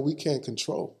happen that we can't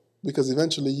control. Because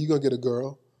eventually you're going to get a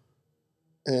girl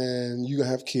and you're going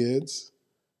to have kids,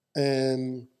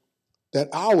 and that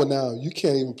hour now, you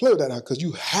can't even play with that hour because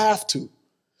you have to.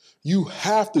 You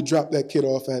have to drop that kid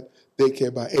off at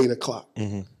daycare by 8 o'clock.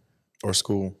 Mm-hmm. Or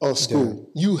school. Or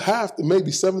school. Yeah. You have to,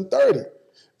 maybe 7:30.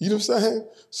 You know what I'm saying?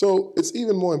 So it's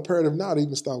even more imperative now to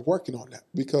even start working on that,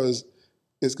 because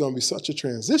it's going to be such a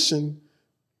transition.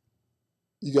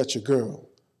 You got your girl,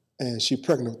 and she's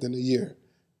pregnant within a year.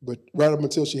 But right up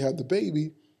until she had the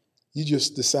baby, you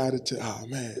just decided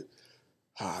to,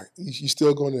 you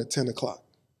still going in at 10 o'clock.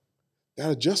 That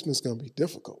adjustment's going to be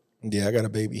difficult. Yeah, I got a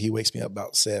baby. He wakes me up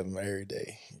about 7 every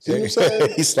day. You know what I'm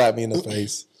saying? He slapped me in the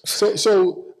face.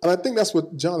 So, and I think that's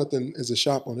what Jonathan is a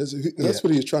shop on. That's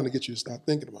what he was trying to get you to start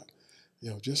thinking about.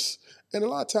 And a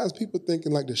lot of times people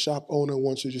thinking like the shop owner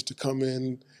wants you just to come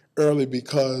in early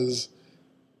because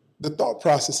the thought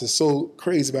process is so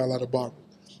crazy about a lot of barbers.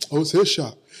 Oh, it's his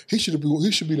shop. He should be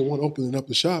the one opening up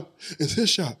the shop. It's his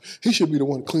shop. He should be the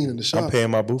one cleaning the shop. I'm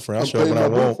paying my booth rent. I show up when I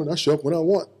want. I show up when I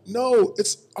want. No,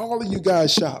 it's all of you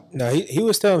guys' shop. No, he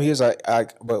was telling me, he was like,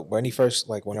 but when I first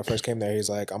came there, he's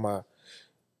like,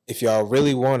 if y'all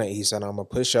really want it, he said, I'm gonna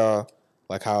push y'all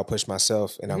like how I push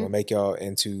myself, and I'm gonna make y'all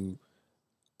into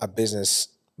a business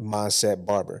mindset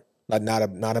barber, like not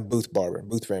a booth barber,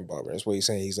 booth rent barber. That's what he's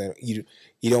saying. He's like, you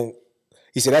don't.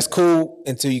 He said, that's cool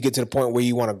until you get to the point where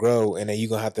you want to grow, and then you're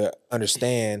going to have to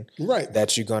understand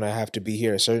that you're going to have to be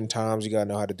here at certain times. You got to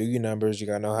know how to do your numbers. You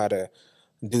got to know how to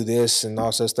do this and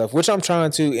all that stuff, which I'm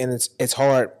trying to, and it's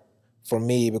hard for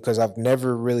me because I've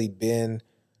never really been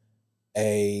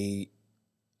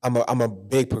I'm a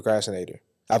big procrastinator.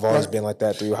 I've always been like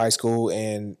that through high school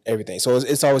and everything. So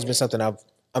it's always been something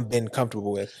I've been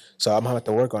comfortable with. So I'm going to have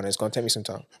to work on it. It's going to take me some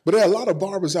time. But there are a lot of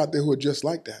barbers out there who are just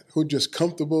like that, who are just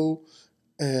comfortable,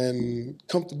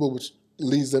 which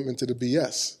leads them into the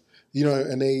BS.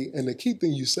 And the key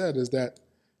thing you said is that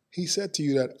he said to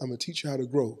you that I'm going to teach you how to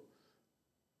grow.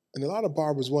 And a lot of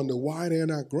barbers wonder why they're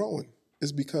not growing.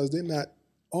 It's because they're not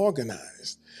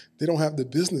organized. They don't have the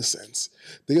business sense.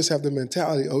 They just have the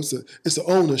mentality, it's the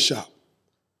owner's shop.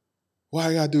 Why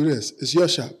I got to do this? It's your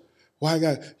shop.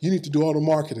 You need to do all the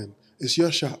marketing. It's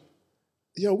your shop.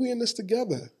 We in this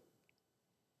together.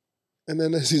 And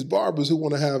then there's these barbers who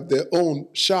want to have their own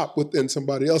shop within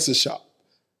somebody else's shop.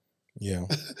 Yeah.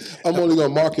 I'm only going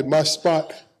to market my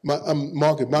spot,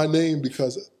 market my name,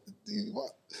 because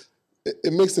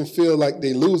it makes them feel like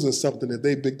they're losing something if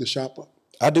they big the shop up.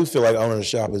 I do feel like owning the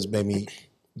shop has made me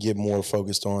get more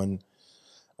focused on,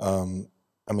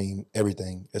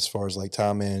 everything as far as like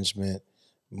time management,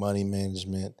 money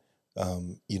management,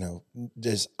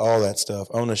 just all that stuff.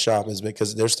 Owning a shop is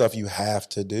because there's stuff you have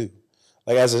to do.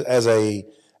 Like as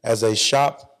a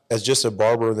shop, as just a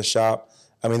barber in the shop,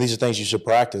 these are things you should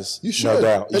practice. You should, no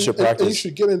doubt. You should practice. And you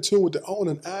should get in tune with the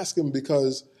owner and ask him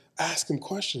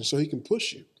questions so he can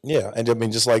push you. Yeah, and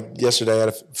just like yesterday, I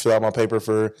had to fill out my paper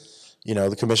for,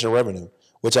 the Commission of Revenue,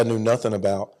 which I knew nothing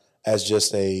about as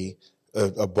just a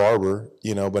barber,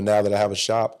 But now that I have a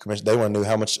shop, they want to know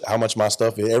how much my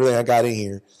stuff is, everything I got in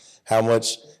here, how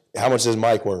much is this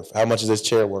mic worth, how much is this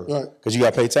chair worth, because you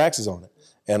got to pay taxes on it.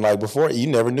 And like before, you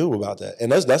never knew about that.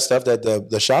 And that's stuff that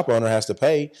the shop owner has to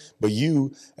pay. But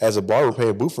you, as a barber, pay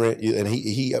a booth rent, and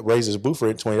he raises booth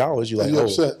rent $20. You're like,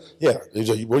 upset. Yeah.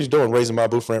 What are you doing raising my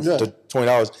booth rent to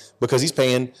 $20? Because he's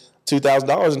paying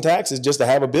 $2,000 in taxes just to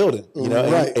have a building,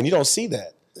 and you don't see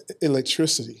that.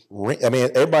 Electricity.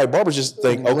 Everybody, barbers just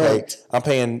think, okay, I'm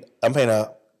paying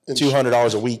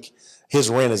 $200 a week. His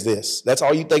rent is this. That's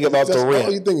all you think about the rent.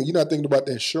 All you think. You're not thinking about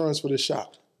the insurance for the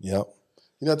shop. Yep.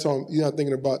 You're not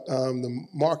thinking about the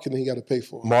marketing you got to pay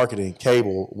for. Marketing,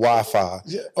 cable, Wi-Fi,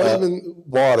 or even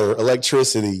water,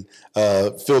 electricity,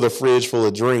 fill the fridge full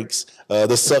of drinks,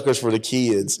 the suckers for the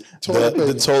kids,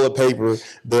 the toilet paper,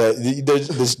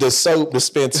 the soap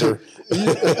dispenser. All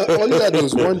you got to do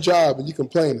is one job and you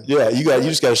complaining. Yeah, you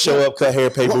just got to show up, cut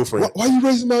hair, pay booth rent. Why are you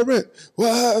raising my rent?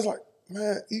 Well, I was like,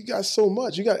 man, you got so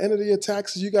much. You got end of the year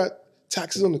taxes. You got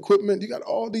taxes on equipment. You got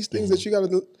all these things that you got to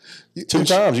do. 2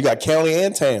 times. You got county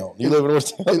and town. You live in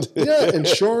North Town. Yeah,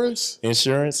 insurance.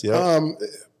 Insurance, yeah.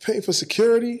 Paying for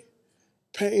security.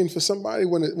 Paying for somebody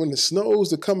when it snows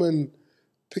to come and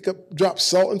drop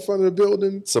salt in front of the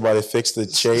building. Somebody fix the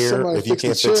chair if you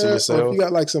can't fix it yourself. Or if you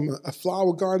got like a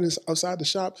flower garden outside the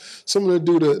shop, someone to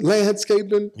do the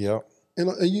landscaping. Yeah. And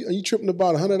are you tripping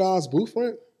about $100 booth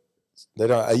rent? They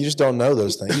don't. You just don't know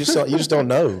those things. You just don't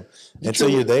know until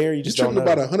you're there. You just don't know. You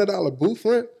tripping about $100 booth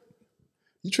rent?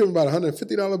 You tripping about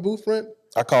 $150 booth rent?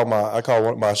 I called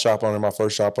my shop owner, my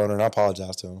first shop owner, and I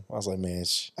apologized to him. I was like, man,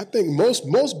 I think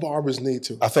most barbers need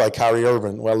to. I feel like Kyrie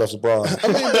Irving when I left LeBron.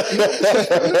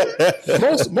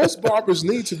 Most barbers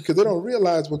need to because they don't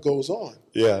realize what goes on.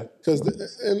 Yeah. Because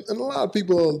and a lot of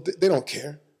people they don't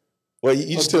care. Well,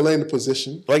 you just until they're in the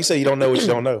position. Like you say, you don't know what you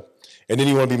don't know. And then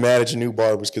you want to be mad at your new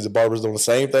barbers because the barber's doing the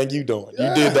same thing you doing. Yeah.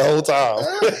 You did the whole time.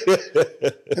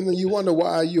 And then you wonder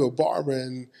why you're a barber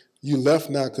and you left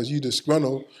now because you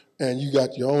disgruntled and you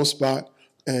got your own spot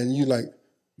and you like,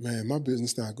 man, my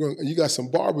business not growing. And you got some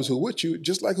barbers who with you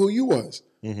just like who you was.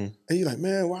 Mm-hmm. And you're like,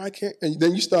 man, why I can't? And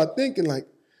then you start thinking like,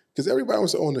 because everybody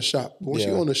wants to own the shop. But once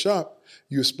you own the shop,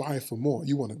 you aspire for more.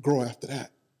 You want to grow after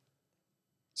that.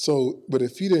 So, but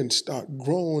if you didn't start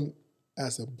growing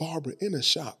as a barber in a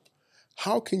shop,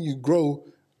 how can you grow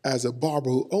as a barber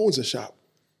who owns a shop?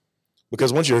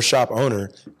 Because once you're a shop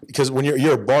owner, because when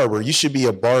you're a barber, you should be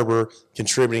a barber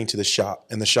contributing to the shop,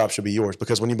 and the shop should be yours.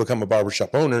 Because when you become a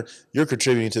barbershop owner, you're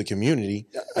contributing to the community,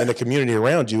 and the community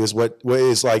around you is what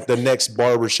is like the next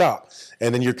barber shop.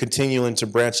 And then you're continuing to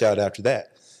branch out after that.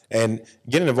 And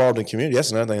getting involved in community,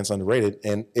 that's another thing that's underrated.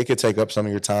 And it could take up some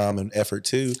of your time and effort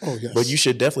too. Oh, yes. But you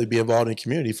should definitely be involved in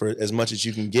community for as much as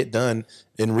you can get done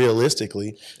and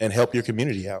realistically and help your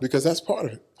community out. Because that's part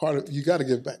of it. Part of you got to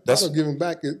give back. Part of giving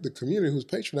back is the community who's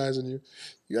patronizing you.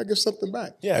 You got to give something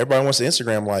back. Yeah, everybody wants the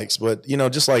Instagram likes. But,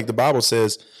 just like the Bible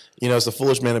says, it's the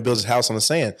foolish man that builds his house on the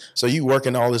sand. So you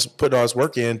putting all this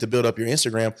work in to build up your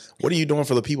Instagram. What are you doing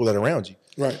for the people that are around you?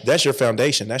 Right. That's your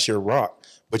foundation. That's your rock.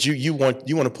 But you want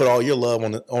to put all your love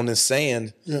on this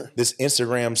sand, this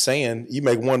Instagram sand. You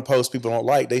make one post people don't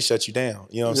like, they shut you down.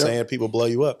 You know what I'm saying? People blow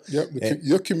you up. Yep.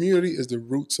 Your community is the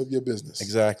roots of your business.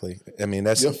 Exactly. I mean,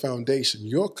 that's your foundation.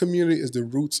 Your community is the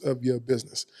roots of your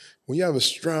business. When you have a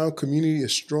strong community,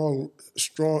 strong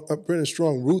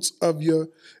roots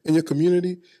in your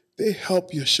community, they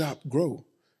help your shop grow.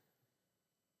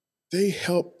 They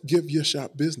help give your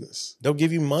shop business. They'll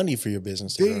give you money for your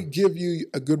business. They give you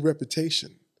a good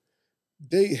reputation.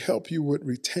 They help you with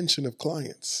retention of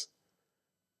clients.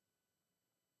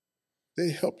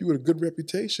 They help you with a good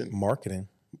reputation. Marketing.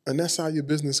 And that's how your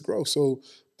business grows. So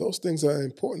those things are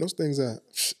important. Those things are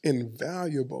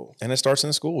invaluable. And it starts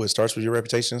in school. It starts with your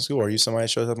reputation in school. Are you somebody that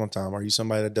shows up on time? Are you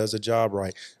somebody that does the job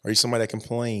right? Are you somebody that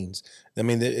complains? I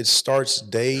mean, it starts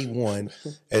day one.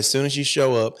 As soon as you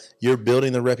show up, you're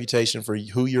building the reputation for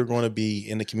who you're going to be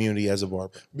in the community as a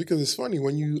barber. Because it's funny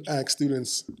when you ask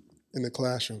students in the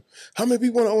classroom, how many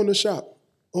people want to own a shop?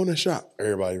 Own a shop.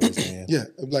 Everybody raises their hand. Yeah,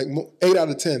 like 8 out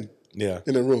of 10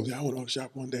 in the room. Yeah, I want to own a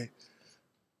shop one day.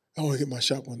 I want to get my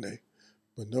shop one day.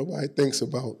 But nobody thinks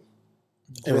about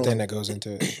everything that goes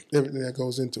into it. Everything that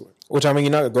goes into it. Which, I mean,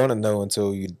 you're not going to know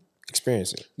until you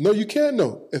experience it. No, you can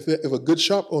know if a good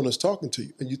shop owner's talking to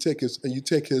you and you take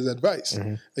his advice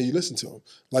and you listen to him.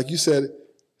 Like you said,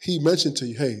 he mentioned to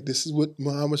you, hey, this is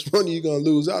how much money you're going to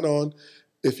lose out on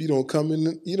if you don't come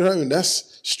in. You know what I mean?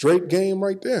 That's straight game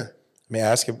right there. I mean,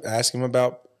 ask him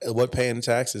about what paying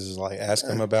taxes is like. Ask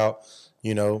him about,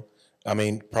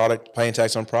 paying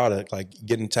tax on product, like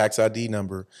getting tax ID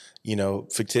number,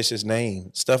 fictitious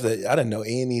name, stuff that I didn't know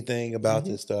anything about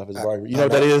this stuff. You know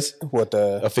what that is?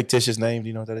 A fictitious name? Do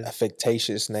you know what that is? A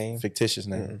fictitious name? Fictitious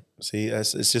name. Mm-hmm. See,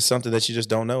 it's just something that you just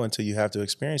don't know until you have to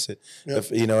experience it.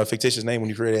 Yep. A fictitious name,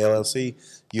 when you create an LLC,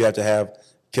 you have to have,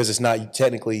 because it's not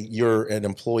technically you're an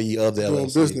employee of the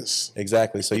LLC. Business.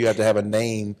 Exactly. So you have to have a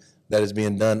name that is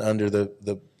being done under the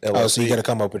LLC. Oh, so you got to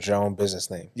come up with your own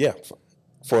business name. Yeah.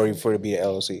 For it to be an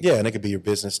LLC. Yeah, and it could be your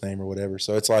business name or whatever.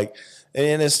 So it's like,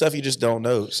 and it's stuff you just don't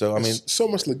know. So I mean, so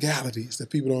much legalities that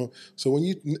people don't. So when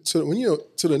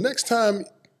the next time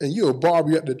and you're a barber,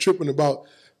 you're out there tripping about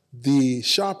the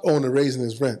shop owner raising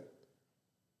his rent.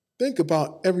 think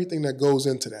about everything that goes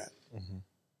into that.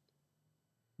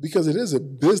 Because it is a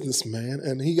businessman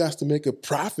and he has to make a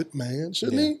profit, man,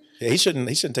 shouldn't he? Yeah, he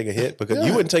shouldn't take a hit because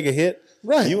you wouldn't take a hit.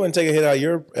 Right. You wouldn't take a hit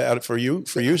out for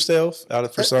yourself,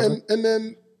 for something. And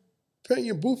then paying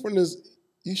your booth renters,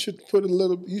 you should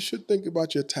think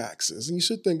about your taxes and you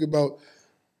should think about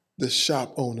the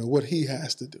shop owner, what he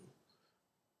has to do.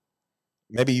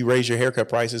 Maybe you raise your haircut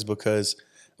prices because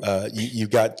you've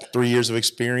got 3 years of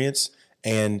experience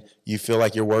and you feel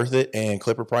like you're worth it, and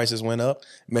clipper prices went up.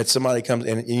 Man, somebody comes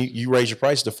and you raise your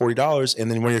price to $40, and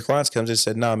then when your clients comes and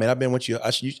said, "Nah, man, I've been with you. I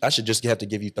should just have to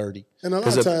give you $30." And a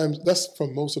lot of times, that's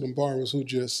from most of them barbers who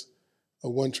just a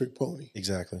one-trick pony.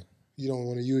 Exactly. You don't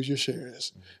want to use your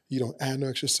shares. You don't add no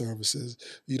extra services.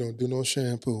 You don't do no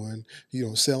shampooing. You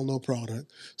don't sell no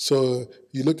product. So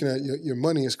you're looking at your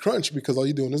money is crunched because all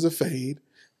you're doing is a fade,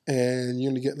 and you're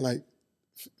only getting like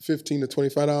 $15 to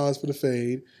 $25 for the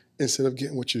fade, instead of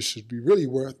getting what you should be really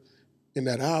worth in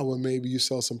that hour. Maybe you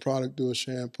sell some product, do a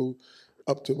shampoo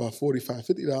up to about $45,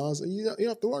 $50, and you don't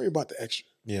have to worry about the extra.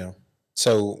 Yeah.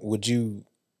 So would you,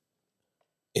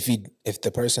 if the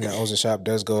person that owns the shop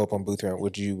does go up on booth rent,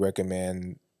 would you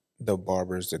recommend the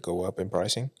barbers to go up in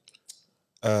pricing?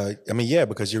 I mean, yeah,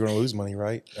 because you're going to lose money,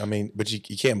 right? I mean, but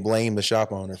you can't blame the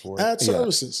shop owner for it. Add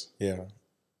services. Yeah.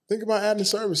 Think about adding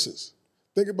services.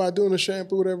 Think about doing a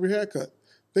shampoo with every haircut.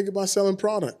 Think about selling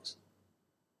products.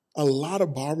 A lot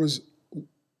of barbers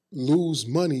lose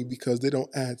money because they're not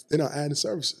adding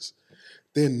services.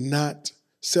 They're not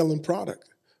selling product.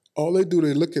 All they do,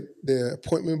 they look at their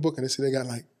appointment book and they say they got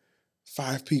like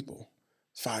 5 people.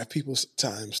 5 people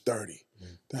times 30.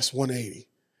 That's 180.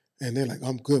 And they're like,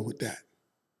 I'm good with that.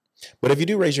 But if you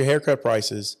do raise your haircut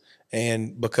prices,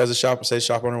 and because the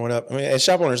shop owner went up, I mean, and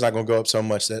shop owner's not going to go up so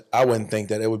much that I wouldn't think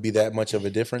that it would be that much of a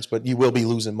difference, but you will be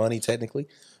losing money technically.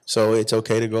 So it's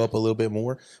okay to go up a little bit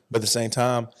more. But at the same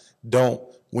time,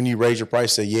 when you raise your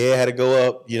price, say, yeah, I had to go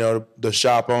up. You know, the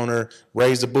shop owner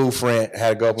raised the booth rent, had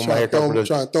to go up on my haircut.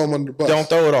 Trying to throw him under the bus. Don't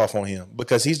throw it off on him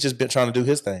because he's just been trying to do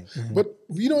his thing. Mm-hmm. But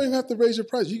you don't even have to raise your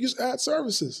price. You just add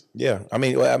services. Yeah. I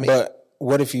mean, but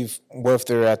what if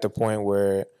they're at the point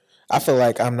where I feel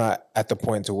like I'm not at the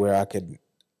point to where I could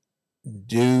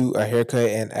do a haircut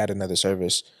and add another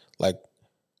service. Like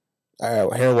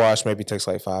hair wash maybe takes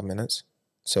like 5 minutes.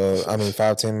 So I mean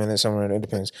 5-10 minutes somewhere. It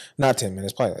depends. Not 10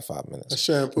 minutes, probably like 5 minutes. A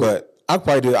shampoo. But I could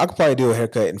probably do a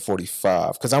haircut in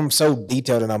 45 because I'm so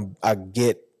detailed and I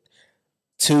get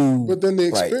to. But then the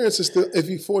experience is still, if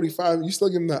you're 45, you still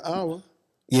give them that hour.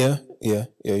 Yeah,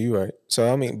 you're right.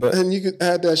 So I mean, and you could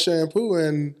add that shampoo,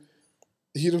 and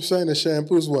you know what I'm saying. The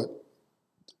shampoo is what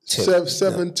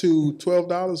 $7 to $12,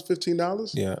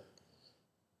 $15. Yeah.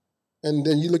 And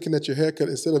then you're looking at your haircut,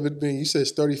 instead of it being, you said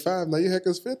it's 35, now your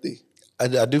haircut's 50.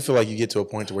 I do feel like you get to a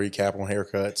point to where you cap on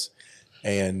haircuts,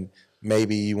 and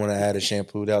maybe you want to add a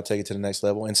shampoo that'll take it to the next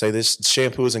level, and say this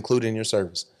shampoo is included in your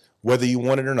service. Whether you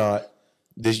want it or not,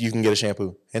 you can get a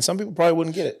shampoo. And some people probably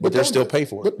wouldn't get it, but they'll still pay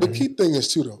for it. But the key thing is,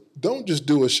 too, though, don't just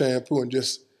do a shampoo and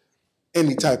just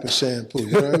any type of shampoo.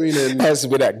 You know what I mean? And it has to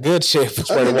be that good shampoo.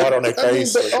 Spray the water on their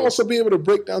face. But also be able to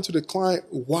break down to the client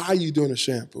why you're doing a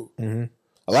shampoo. Mm-hmm.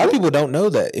 A lot of people don't know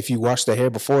that if you wash the hair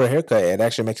before a haircut, it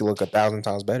actually makes you look 1,000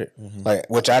 times better. Mm-hmm. Like,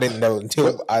 which I didn't know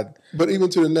until But even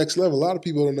to the next level, a lot of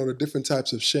people don't know the different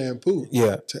types of shampoo.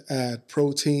 Yeah. To add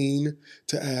protein,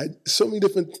 to add so many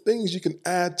different things you can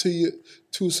add to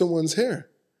someone's hair.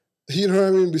 You know what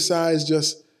I mean? Besides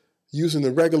just using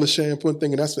the regular shampoo and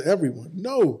thinking that's for everyone.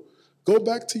 No. Go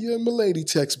back to your Milady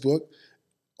textbook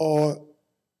or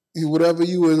whatever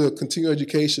you were in continuing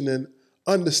education and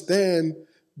understand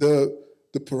the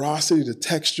porosity, the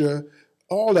texture,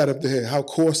 all that of the hair, how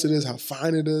coarse it is, how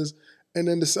fine it is, and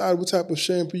then decide what type of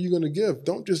shampoo you're going to give.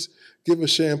 Don't just give a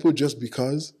shampoo just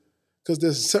because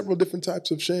there's several different types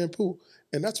of shampoo.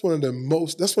 And that's one of the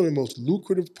most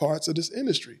lucrative parts of this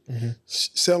industry. Mm-hmm.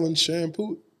 Selling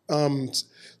shampoo,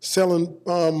 selling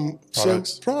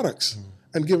products. Mm-hmm.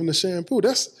 And giving the shampoo.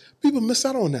 People miss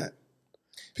out on that.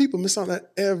 People miss out on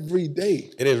that every day.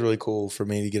 It is really cool for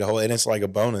me to get and it's like a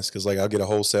bonus because like I'll get a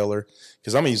wholesaler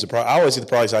because I'm gonna use the product. I always see the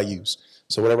products I use.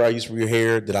 So whatever I use for your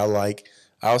hair that I like,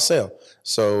 I'll sell.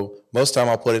 So most of the time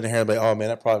I'll put it in hair and be like, oh man,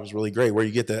 that product is really great. Where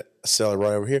you get that? I sell it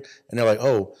right over here. And they're like,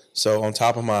 oh, so on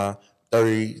top of my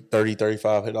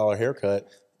 $35 haircut,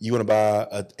 you want to buy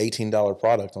an $18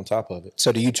 product on top of it.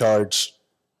 So do you charge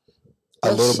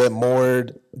a little bit more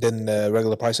than the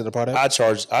regular price of the product? I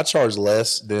charge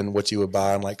less than what you would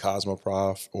buy in like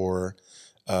Cosmoprof or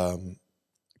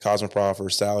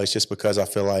Sally's, just because I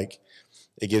feel like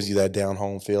it gives you that down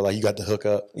home feel, like you got the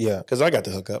hookup. Yeah. Because I got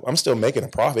the hookup. I'm still making a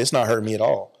profit. It's not hurting me at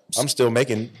all. I'm still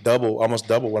making almost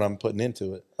double what I'm putting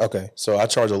into it. Okay. So I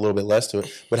charge a little bit less to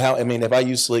it. But if I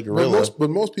use Slick Gorilla, but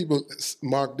most people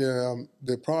mark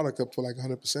their product up for like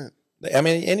 100%. I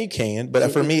mean, and you can,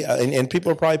 but for me, and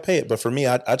people will probably pay it. But for me,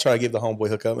 I try to give the homeboy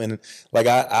hookup, and like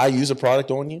I use a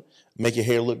product on you, make your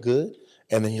hair look good,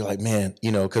 and then you're like, man,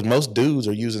 because most dudes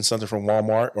are using something from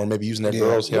Walmart or maybe using that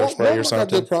girl's hairspray or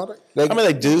something. Product.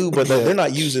 They do, but they're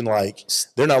not using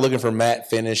they're not looking for matte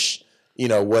finish.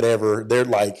 Whatever. They're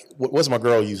like, what's my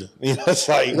girl using? It's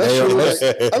like, that's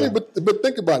true. I mean, but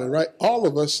think about it, right? All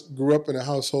of us grew up in a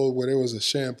household where there was a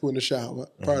shampoo in the shower,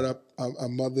 part of our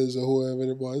mothers or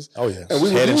whoever it was. Oh yeah, and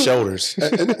Head and Shoulders,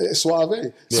 and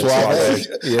Suave, Suave,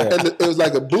 yeah. And it was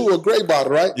like a blue or gray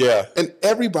bottle, right? Yeah, and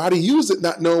everybody used it,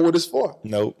 not knowing what it's for.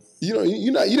 Nope. You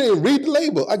didn't even read the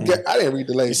label. I didn't read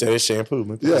the label. You said it's shampoo. Let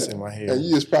me put this in my hair. And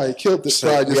you just probably killed it.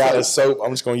 Of soap. I'm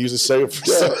just going to use the soap.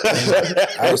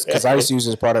 Because I used to use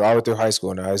this product all the way through high school,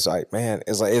 and I was like, man,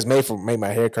 it's made for make my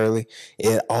hair curly.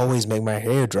 It always make my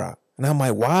hair dry. And I'm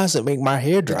like, why does it make my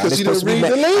hair dry? Because you didn't read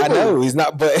the label. I know he's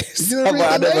not, but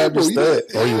I never understood.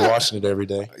 Or you washing it every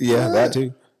day. Yeah, that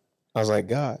too. I was like,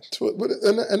 gosh.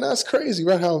 And that's crazy,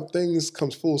 right? How things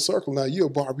comes full circle. Now you're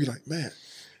a barber, you're like, man,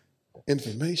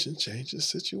 information changes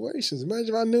situations. Imagine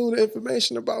if I knew the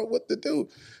information about what to do.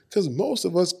 Because most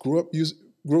of us grew up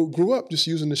just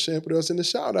using the shampoo that was in the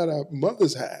shower that our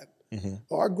mothers had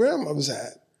or our grandmothers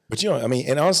had. But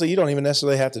and honestly, you don't even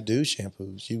necessarily have to do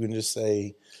shampoos. You can just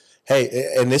say,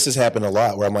 hey, and this has happened a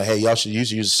lot where I'm like, hey, y'all should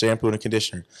use a shampoo and a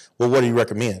conditioner. Well, what do you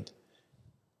recommend?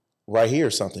 Right here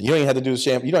or something. You don't even have to do the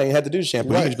shampoo. You don't even have to do the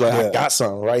shampoo. Right. You can just be like, I got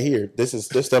something right here. This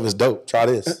stuff is dope. Try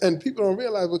this. And people don't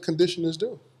realize what conditioners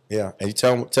do. Yeah, and you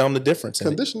tell them the difference.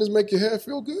 Conditioners make your hair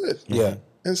feel good. Yeah.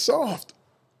 And soft.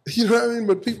 You know what I mean?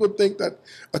 But people think that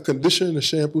a conditioner and a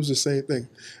shampoo is the same thing.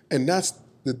 And that's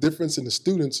the difference in the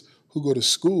students who go to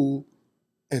school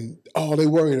and all they're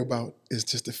worried about is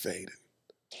just the fading.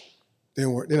 They're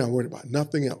not worried about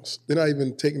nothing else. They're not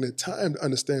even taking the time to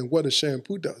understand what a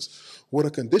shampoo does, what a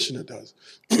conditioner does,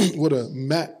 what a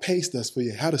matte paste does for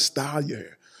you, how to style your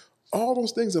hair. All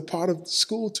those things are part of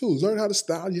school too. Learn how to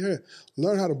style your hair.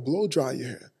 Learn how to blow dry your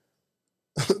hair.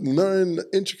 Learn the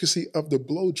intricacy of the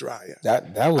blow dryer.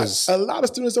 That was a lot of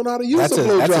students don't know how to use the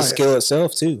blow dryer. That's a skill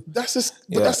itself too.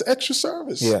 That's extra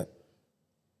service. Yeah.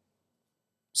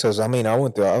 So I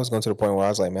was going to the point where I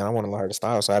was like, man, I want to learn how to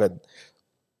style. So I had to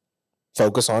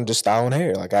focus on just styling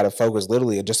hair. Like I had to focus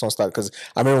literally just on style. Because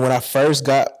I remember when I first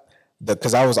got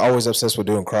because I was always obsessed with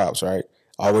doing crops, right?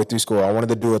 All the way through school. I wanted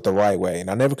to do it the right way,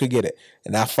 and I never could get it.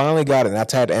 And I finally got it, and I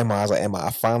tapped Emma. I was like, Emma, I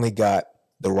finally got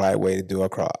the right way to do a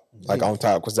crop. Like on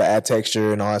top, because the add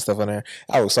texture and all that stuff on there.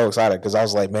 I was so excited because I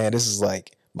was like, man, this is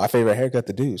like my favorite haircut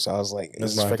to do. So I was like,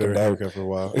 this is my favorite haircut for a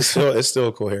while. It's still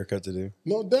a cool haircut to do.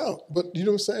 No doubt. But you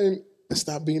know what I'm saying?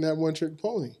 Stop being that one-trick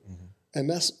pony. And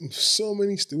that's so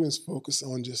many students focus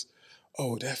on just,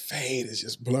 oh, that fade is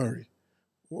just blurry.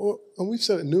 Well, and we've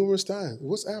said it numerous times.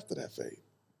 What's after that fade?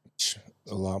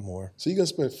 A lot more. So you're going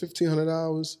to spend 1,500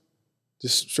 hours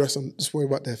just worrying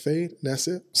about that fade, and that's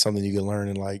it? Something you can learn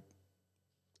in like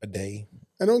a day.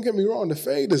 And don't get me wrong, the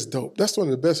fade is dope. That's one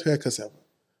of the best haircuts ever.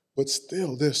 But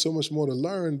still, there's so much more to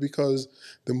learn because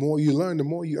the more you learn, the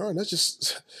more you earn. That's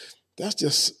just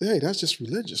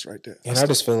religious right there. And I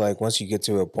just feel like once you get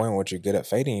to a point where you're good at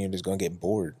fading, you're just going to get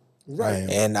bored. Right.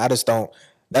 And I just don't,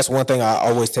 that's one thing I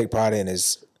always take pride in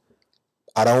is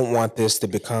I don't want this to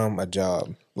become a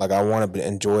job. Like I want to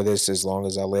enjoy this as long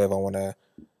as I live. I want to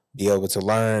be able to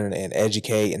learn and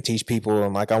educate and teach people.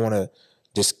 And like, I want to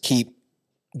just keep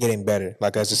getting better.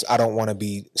 Like I don't want to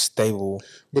be stable.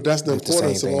 But that's the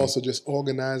importance of also just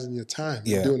organizing your time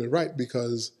and doing it right,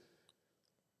 because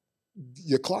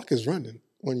your clock is running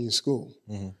when you're in school.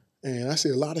 And I see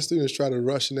a lot of students try to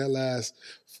rush in that last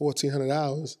 1,400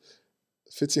 hours,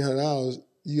 1,500 hours.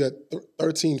 You got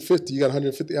 1,350, you got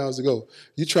 150 hours to go.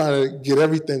 You're trying to get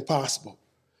everything possible.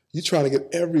 You're trying to get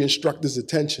every instructor's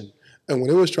attention. And when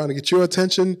it was trying to get your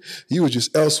attention, you were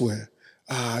just elsewhere.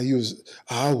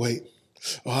 I'll wait.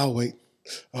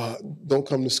 Don't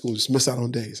come to school. Just miss out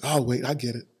on days. I'll wait. I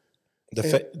get it.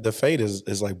 The fade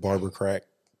is like barber crack,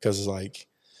 because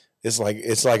it's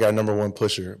like our number one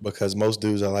pusher, because most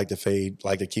dudes that like to fade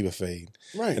like to keep a fade.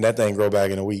 Right. And that thing grow back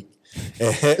in a week.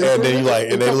 And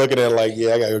then they looking at it like,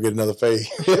 yeah, I gotta go get another fade.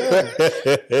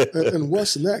 and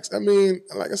what's next? I mean,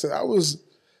 like I said, I was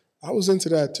into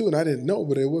that too, and I didn't know,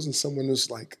 but it wasn't someone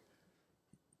who's like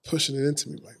pushing it into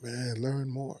me. Like, man, learn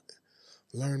more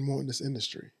in this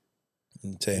industry.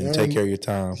 And take care of your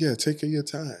time. Yeah, take care of your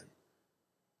time.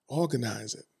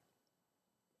 Organize it.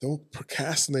 Don't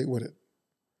procrastinate with it.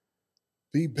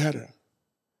 Be better,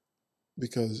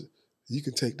 because you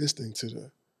can take this thing to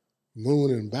the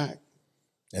moon and back.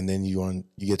 And then you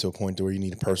get to a point where you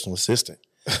need a personal assistant.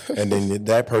 And then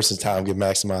that person's time get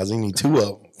maximized. You need two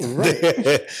of them.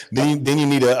 Right. then you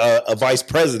need a vice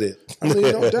president. I mean,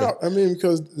 no doubt. I mean,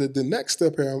 because the next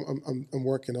step here I'm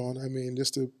working on, I mean,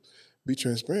 just to be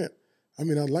transparent, I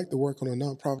mean, I'd like to work on a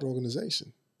nonprofit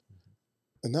organization.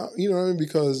 And now, you know what I mean?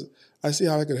 Because I see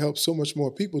how I could help so much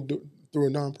more people through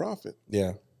a nonprofit.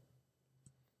 Yeah.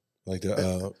 Like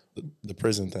the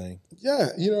prison thing. Yeah,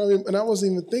 you know what I mean? And I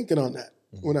wasn't even thinking on that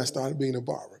when I started being a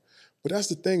barber. But that's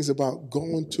the things about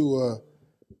going to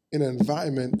an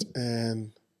environment.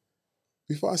 And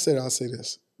before I say that, I'll say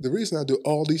this. The reason I do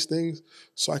all these things,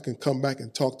 so I can come back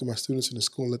and talk to my students in the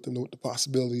school and let them know what the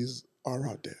possibilities are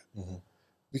out there. Mm-hmm.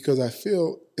 Because I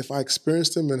feel if I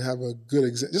experience them and have a good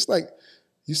example, just like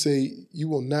you say, you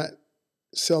will not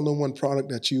sell no one product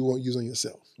that you won't use on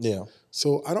yourself. Yeah.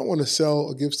 So I don't want to sell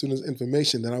or give students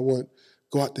information that I won't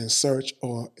go out there and search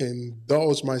or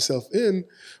indulge myself in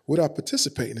without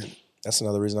participating in it. That's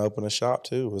another reason I opened a shop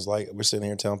too. It was like we're sitting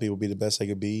here telling people be the best they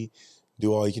could be,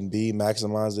 do all you can be,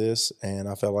 maximize this. And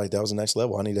I felt like that was the next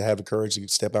level. I need to have the courage to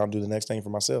step out and do the next thing for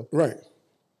myself. Right.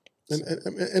 And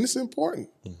it's important.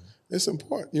 Mm-hmm. It's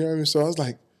important. You know what I mean? So I was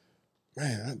like,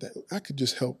 man, I could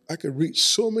just help. I could reach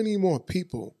so many more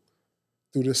people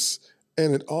through this.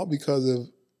 And it all because of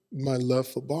my love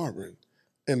for barbering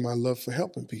and my love for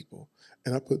helping people.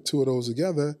 And I put two of those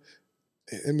together.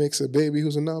 It makes a baby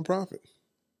who's a nonprofit.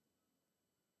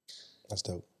 That's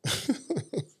dope.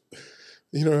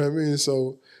 You know what I mean?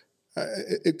 So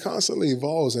it constantly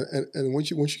evolves. And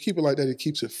once you keep it like that, it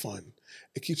keeps it fun.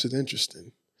 It keeps it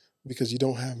interesting because you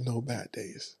don't have no bad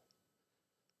days.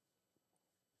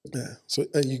 Yeah. So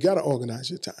and you got to organize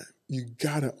your time. You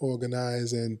got to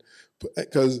organize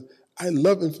because I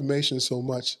love information so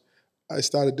much. I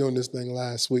started doing this thing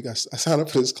last week. I signed up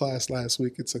for this class last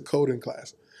week. It's a coding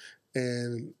class.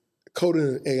 And coding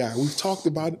and AI. We've talked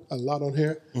about it a lot on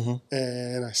here. Mm-hmm.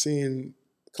 And I seen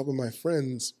a couple of my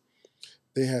friends,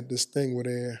 they had this thing where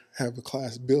they have a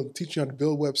class teaching you how to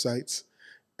build websites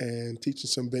and teaching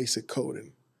some basic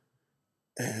coding.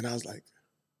 And I was like,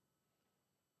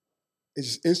 it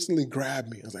just instantly grabbed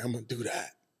me. I was like, I'm going to do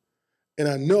that. And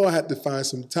I know I had to find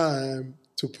some time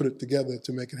to put it together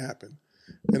to make it happen.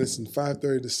 And it's in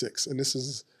 5:30 to 6. And this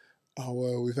is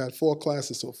we've had 4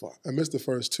 classes so far. I missed the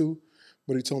first 2,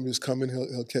 but he told me just come in,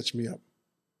 he'll catch me up.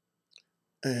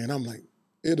 And I'm like,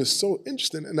 it is so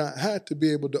interesting. And I had to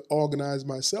be able to organize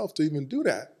myself to even do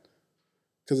that.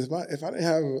 Because if I didn't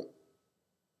have an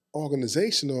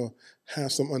organization or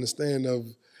have some understanding of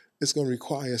it's going to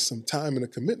require some time and a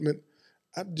commitment,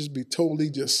 I'd just be totally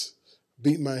just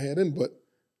beating my head in. But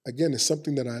again, it's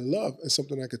something that I love and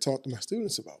something I could talk to my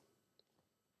students about.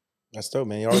 That's dope,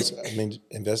 man. You always,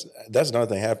 invest. That's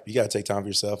another thing. You got to take time for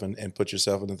yourself and put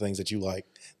yourself in the things that you like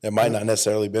that might not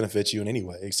necessarily benefit you in any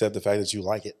way, except the fact that you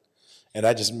like it. And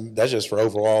that's just for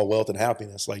overall wealth and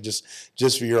happiness, like just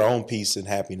for your own peace and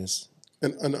happiness.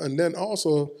 And then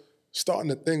also starting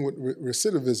the thing with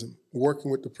recidivism,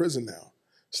 working with the prison now.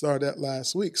 Started that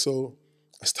last week. So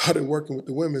I started working with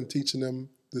the women, teaching them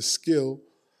the skill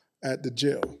at the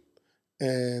jail.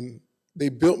 And they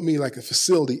built me like a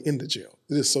facility in the jail.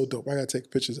 It is so dope. I got to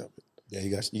take pictures of it. Yeah, you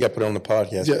got to put it on the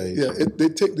podcast page.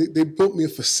 Yeah, they built me a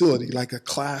facility, like a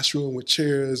classroom with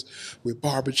chairs, with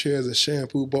barber chairs, a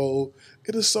shampoo bowl.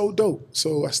 It is so dope.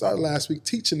 So I started last week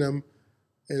teaching them,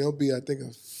 and it'll be, I think,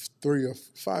 a 3 or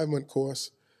 5 month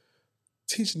course,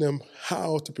 teaching them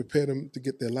how to prepare them to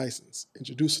get their license,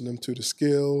 introducing them to the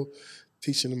skill,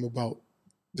 teaching them about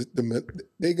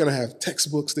they're going to have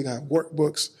textbooks, they're going to have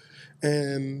workbooks.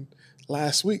 And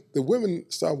last week, the women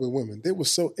started with women. They were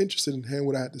so interested in hearing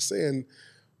what I had to say. And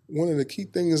one of the key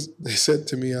things they said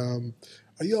to me, are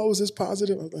you always this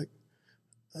positive? I was like,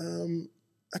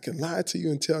 I can lie to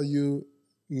you and tell you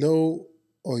no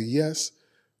or yes.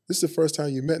 This is the first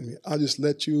time you met me. I'll just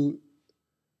let you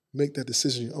make that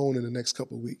decision your own in the next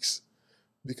couple of weeks.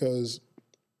 Because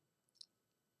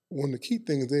one of the key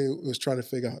things they was trying to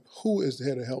figure out who is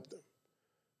there to help them.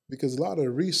 Because a lot of the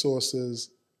resources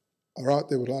are out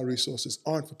there, but a lot of resources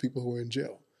aren't for people who are in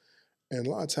jail. And a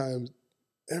lot of times,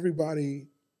 everybody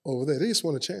over there, they just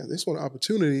want a chance. They just want an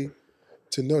opportunity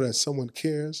to know that someone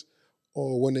cares,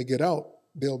 or when they get out,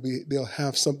 they'll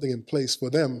have something in place for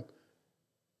them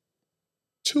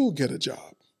to get a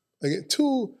job, again,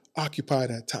 to occupy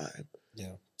that time,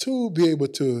 to be able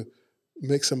to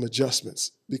make some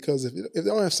adjustments. Because if they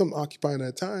don't have something occupying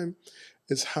that time,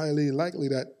 it's highly likely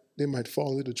that they might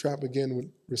fall into the trap again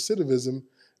with recidivism,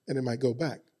 and they might go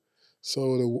back.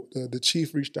 So the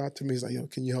chief reached out to me. He's like, yo,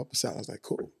 can you help us out? I was like,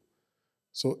 cool.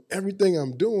 So everything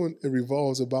I'm doing, it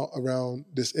revolves around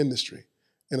this industry.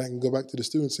 And I can go back to the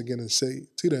students again and say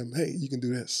to them, hey, you can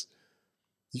do this.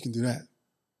 You can do that.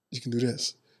 You can do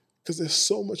this. Because there's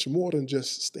so much more than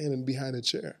just standing behind a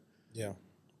chair. Yeah.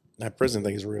 That prison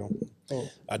thing is real. Oh.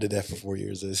 I did that for 4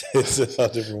 years. It's a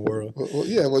different world. Well,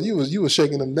 you were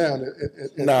shaking them down.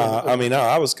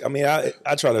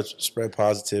 I try to spread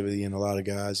positivity in a lot of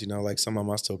guys. You know, like some of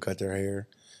them I still cut their hair.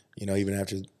 You know, even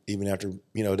after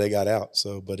they got out.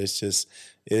 So, but it's just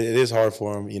it is hard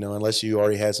for them. You know, unless you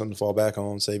already had something to fall back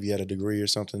on. Say if you had a degree or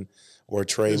something or a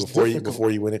trade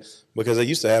before you went in. Because they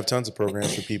used to have tons of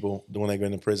programs for people when they go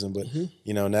into prison. But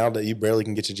you know, now that you barely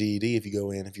can get your GED if you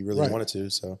go in, if you really wanted to.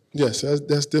 So yes,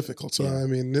 that's difficult. So I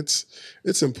mean,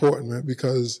 it's important, man,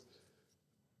 because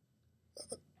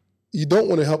you don't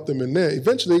want to help them in there.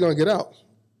 Eventually, they're gonna get out.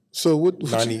 So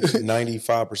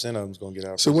 95% of them is gonna get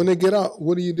out. So when they get out,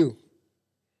 what do?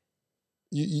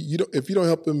 You don't. If you don't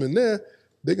help them in there,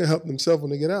 they're gonna help themselves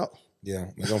when they get out. Yeah,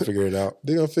 they're gonna figure it out.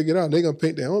 They're gonna figure it out. They're gonna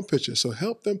paint their own picture. So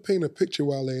help them paint a picture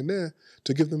while they're in there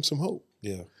to give them some hope.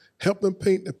 Yeah. Help them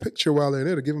paint a picture while they're in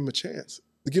there to give them a chance,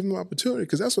 to give them an opportunity,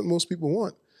 because that's what most people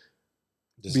want.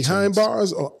 Just behind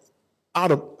bars or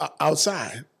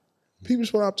outside. People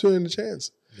just want opportunity and a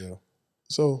chance. Yeah.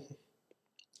 So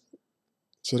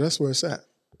that's where it's at.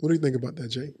 What do you think about that,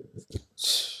 Jay?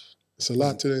 It's a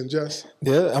lot to ingest.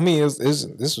 Yeah, I mean, this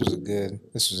was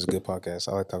a good podcast.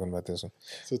 I like talking about this one.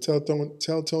 So tell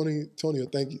Antonio,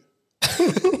 thank you.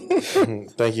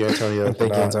 Thank you, Antonio.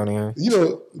 Thank you, Antonio. You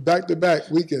know,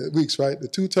 back-to-back weeks, right? The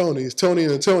two Tonys, Tony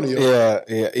and Antonio.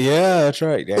 Yeah, that's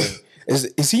right. Dang.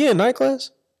 Is he in night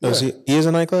class? No, Yeah. He is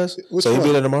in night class? Which so one? he'll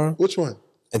be there tomorrow? Which one?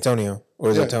 Antonio. Or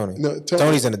is it Tony? No,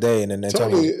 Tony's in the day and then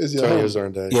Antonio. Tony is your Antonio's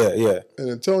home. during day. Yeah.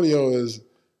 And Antonio is,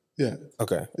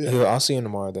 Okay. Yeah. I'll see him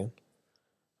tomorrow then.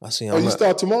 I'll see him. Oh, you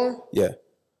start tomorrow? Yeah.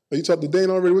 Oh, you talked to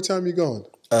Dane already? What time are you going?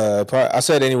 Probably, I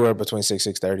said anywhere between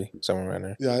 6:30, somewhere around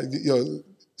there. Yeah,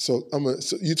 so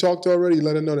you talked to her already? You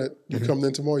let her know that you're coming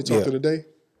in tomorrow? You talked to her today?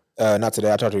 Not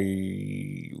today. I talked to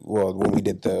you, when we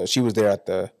did she was there at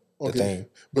the thing.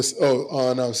 But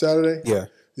on Saturday? Yeah.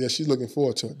 Yeah, she's looking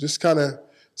forward to it. Just kind of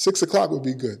 6 o'clock would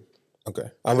be good. Okay,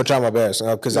 I'm gonna try my best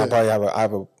because I probably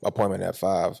have an appointment at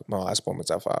 5. My last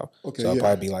appointment's at 5. Okay, so I'll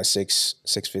probably be like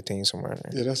 6:15 somewhere in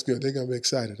there. Yeah, that's good. They're gonna be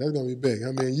excited. That's gonna be big.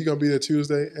 I mean, you're gonna be there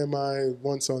Tuesday. Am I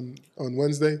once on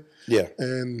Wednesday? Yeah,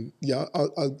 and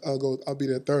I'll go. I'll be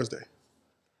there Thursday.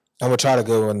 I'm gonna try to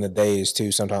go in the days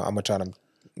too. Sometimes I'm gonna try to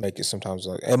make it. Sometimes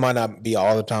it might not be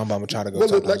all the time, but I'm gonna try to go.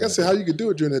 Well, like I said, how you could do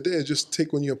it during the day is just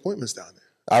take one of your appointments down there.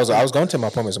 I was going to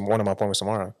one of my appointments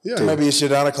tomorrow. Yeah, maybe it's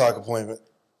your 9 o'clock appointment.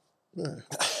 Yeah.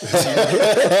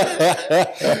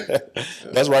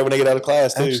 That's right when they get out of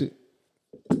class too. Actually,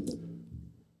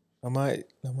 I might.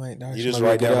 You just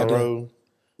ride down the road,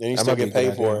 and you still get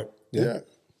paid for it. Yeah,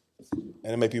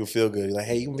 and it make people feel good. You're like,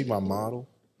 hey, you can be my model.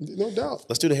 No doubt.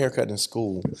 Let's do the haircut in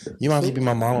school. You mind if you be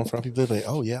my model in front of people? They're like,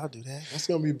 oh yeah, I'll do that. That's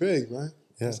gonna be big, man.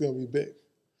 Yeah. That's gonna be big.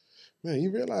 Man,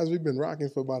 you realize we've been rocking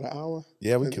for about an hour?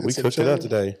 Yeah, we cooked it up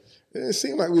today. It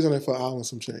seemed like we was on there for an hour and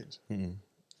some change.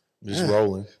 Just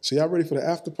rolling. So y'all ready for the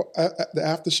after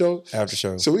show? After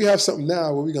show. So we have something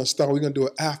now where we're gonna start. We're gonna do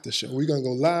an after show. We're gonna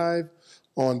go live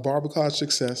on Barber College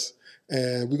Success,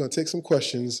 and we're gonna take some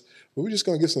questions. But we're just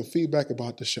gonna give some feedback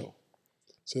about the show.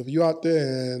 So if you're out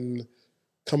there and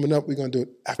coming up, we're gonna do it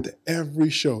after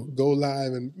every show. Go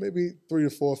live in maybe 3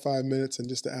 to 4 or 5 minutes, and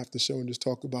just the after show, and just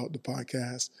talk about the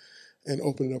podcast, and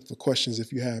open it up for questions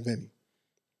if you have any.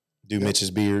 Do Mitch's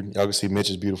beard. Y'all can see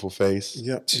Mitch's beautiful face.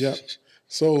 Yep.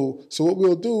 So what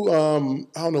we'll do, I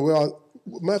don't know.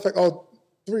 Matter of fact, all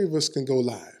 3 of us can go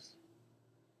live.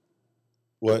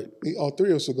 What? All 3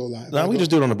 of us will go live. No, we just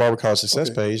do it on the Barber College Success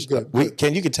page. Good.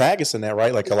 You can tag us in that,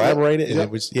 right? Like collaborate it, and it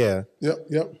was Yep.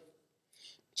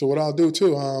 So what I'll do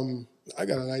too, I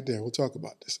got an idea. We'll talk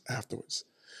about this afterwards.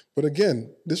 But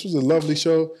again, this was a lovely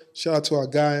show. Shout out to our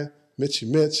guy, Mitch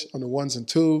on the ones and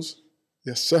twos.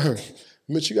 Yes, sir.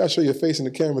 Mitch, you got to show your face in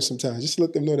the camera sometimes. Just to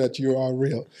let them know that you are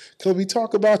real. Because we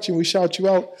talk about you and we shout you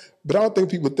out, but I don't think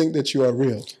people think that you are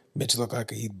real. Mitch look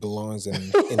like he belongs in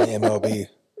the MLB.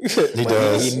 He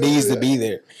does. He needs to be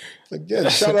there. Again,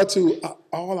 shout out to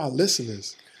all our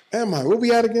listeners. Where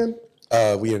we at again?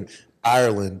 We're in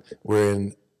Ireland. We're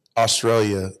in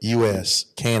Australia, U.S.,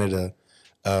 Canada,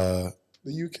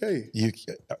 The UK.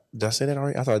 Did I say that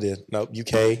already? I thought I did. No,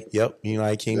 UK. Yep.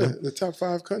 United Kingdom. Yeah, the top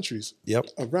 5 countries. Yep.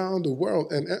 Around the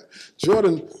world. And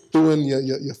Jordan threw in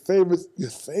your favorite.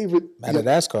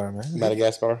 Madagascar, man.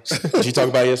 Madagascar. Did you talk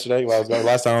about it yesterday while I was gone?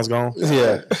 Last time I was gone?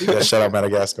 Yeah. Shout out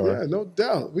Madagascar. Yeah, no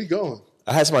doubt. We going.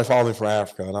 I had somebody follow me from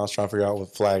Africa, and I was trying to figure out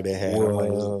what flag they had. I'm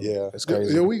Whoa. like, yeah, That's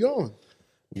crazy. Yeah, we going.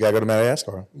 you gotta go to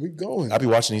Madagascar. We going. I be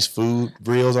watching these food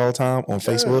reels all the time on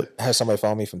Facebook. I had somebody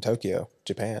follow me from Tokyo,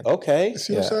 Japan. Okay,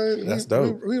 See what I'm saying? that's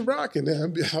dope. We rocking there.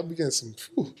 I'll be getting some.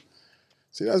 Whew.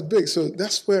 See, that's big. So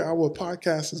that's where our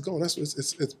podcast is going. That's what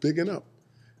it's bigging up.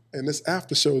 And this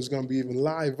after show is going to be even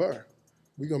liver.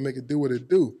 We're going to make it do what it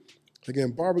do.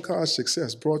 Again, Barbercard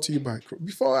Success brought to you by.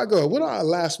 Before I go, what are our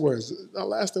last words? Our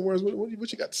lasting words.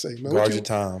 What you got to say, man? Guard your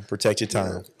time. Protect your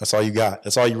time. That's all you got.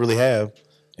 That's all you really have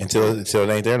until it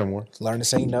ain't there no more. Learn to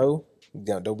say no.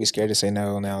 Don't be scared to say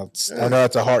no. Now, I know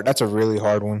that's a really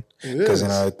hard one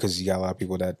because you got a lot of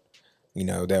people that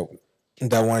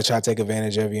that want to try to take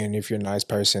advantage of you, and if you're a nice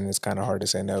person, it's kind of hard to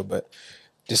say no. But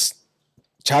just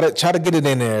try to get it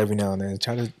in there every now and then.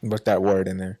 Try to work that word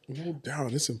in there. No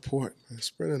doubt, it's important. Man.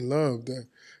 Spreading love. The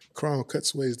Crown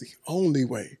Cuts way is the only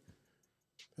way.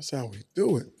 That's how we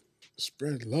do it.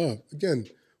 Spread love. Again,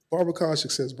 Barbercard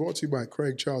Success brought to you by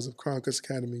Craig Charles of Crown Cuts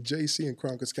Academy, JC and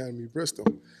Crown Cuts Academy, Bristol.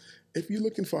 If you're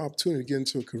looking for opportunity to get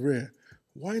into a career,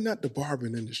 why not the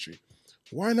barbering industry?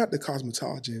 Why not the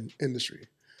cosmetology industry?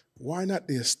 Why not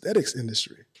the aesthetics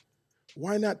industry?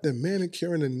 Why not the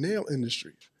manicure and the nail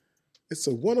industry? It's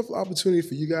a wonderful opportunity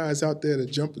for you guys out there to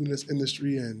jump into this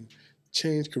industry and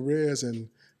change careers and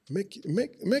make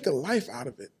a life out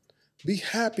of it. Be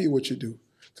happy with what you do.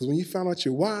 Because when you find out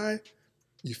your why,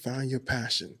 you find your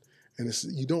passion. And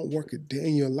you don't work a day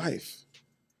in your life.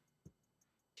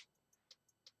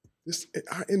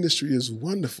 Our industry is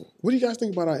wonderful. What do you guys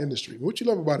think about our industry? What you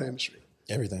love about our industry?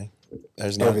 Everything.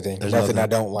 There's everything. There's nothing I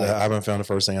don't like. I haven't found the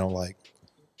first thing I don't like.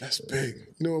 That's big.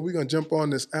 You know what? We're going to jump on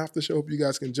this after show. Hope you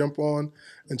guys can jump on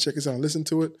and check us out and listen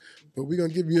to it. But we're going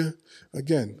to give you,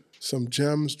 again, some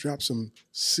gems, drop some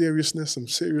seriousness, some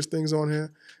serious things on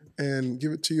here, and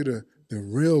give it to you the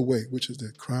real way, which is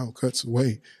the Crown Cuts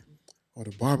way, or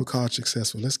the Barbercard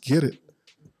Successful. Let's get it.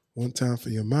 One time for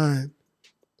your mind.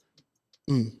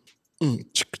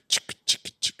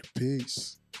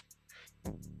 Peace.